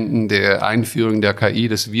Elementen der Einführung der KI,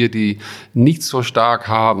 dass wir die nicht so stark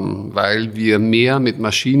haben, weil wir mehr mit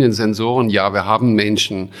Maschinen, Sensoren, ja, wir haben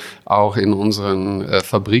Menschen auch in unseren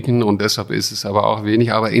Fabriken und deshalb ist es aber auch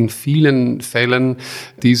wenig, aber in vielen Fällen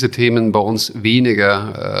diese Themen bei uns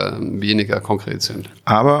weniger konkret sind.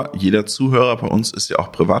 Aber jeder Zuhörer bei uns ist ja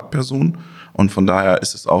auch Privatperson und von daher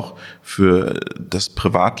ist es auch für das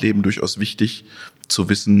Privatleben durchaus wichtig, zu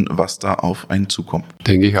wissen, was da auf einen zukommt.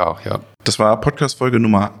 Denke ich auch, ja. Das war Podcast-Folge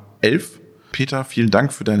Nummer 11. Peter, vielen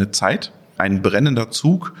Dank für deine Zeit. ein brennender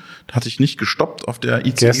Zug, hat dich nicht gestoppt auf der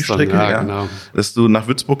ICE-Strecke, genau. dass du nach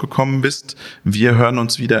Würzburg gekommen bist. Wir hören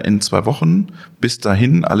uns wieder in 2 Wochen. Bis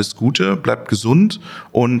dahin, alles Gute, bleibt gesund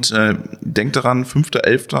und denkt daran,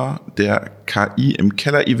 5.11. der KI im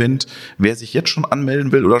Keller-Event. Wer sich jetzt schon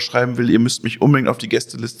anmelden will oder schreiben will, ihr müsst mich unbedingt auf die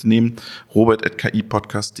Gästeliste nehmen.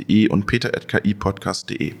 robert@kipodcast.de und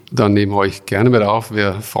peter@kipodcast.de. Dann nehmen wir euch gerne mit auf.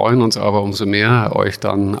 Wir freuen uns aber umso mehr, euch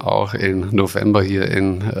dann auch im November hier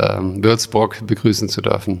in Würzburg begrüßen zu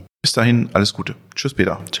dürfen. Bis dahin, alles Gute. Tschüss,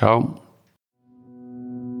 Peter. Ciao.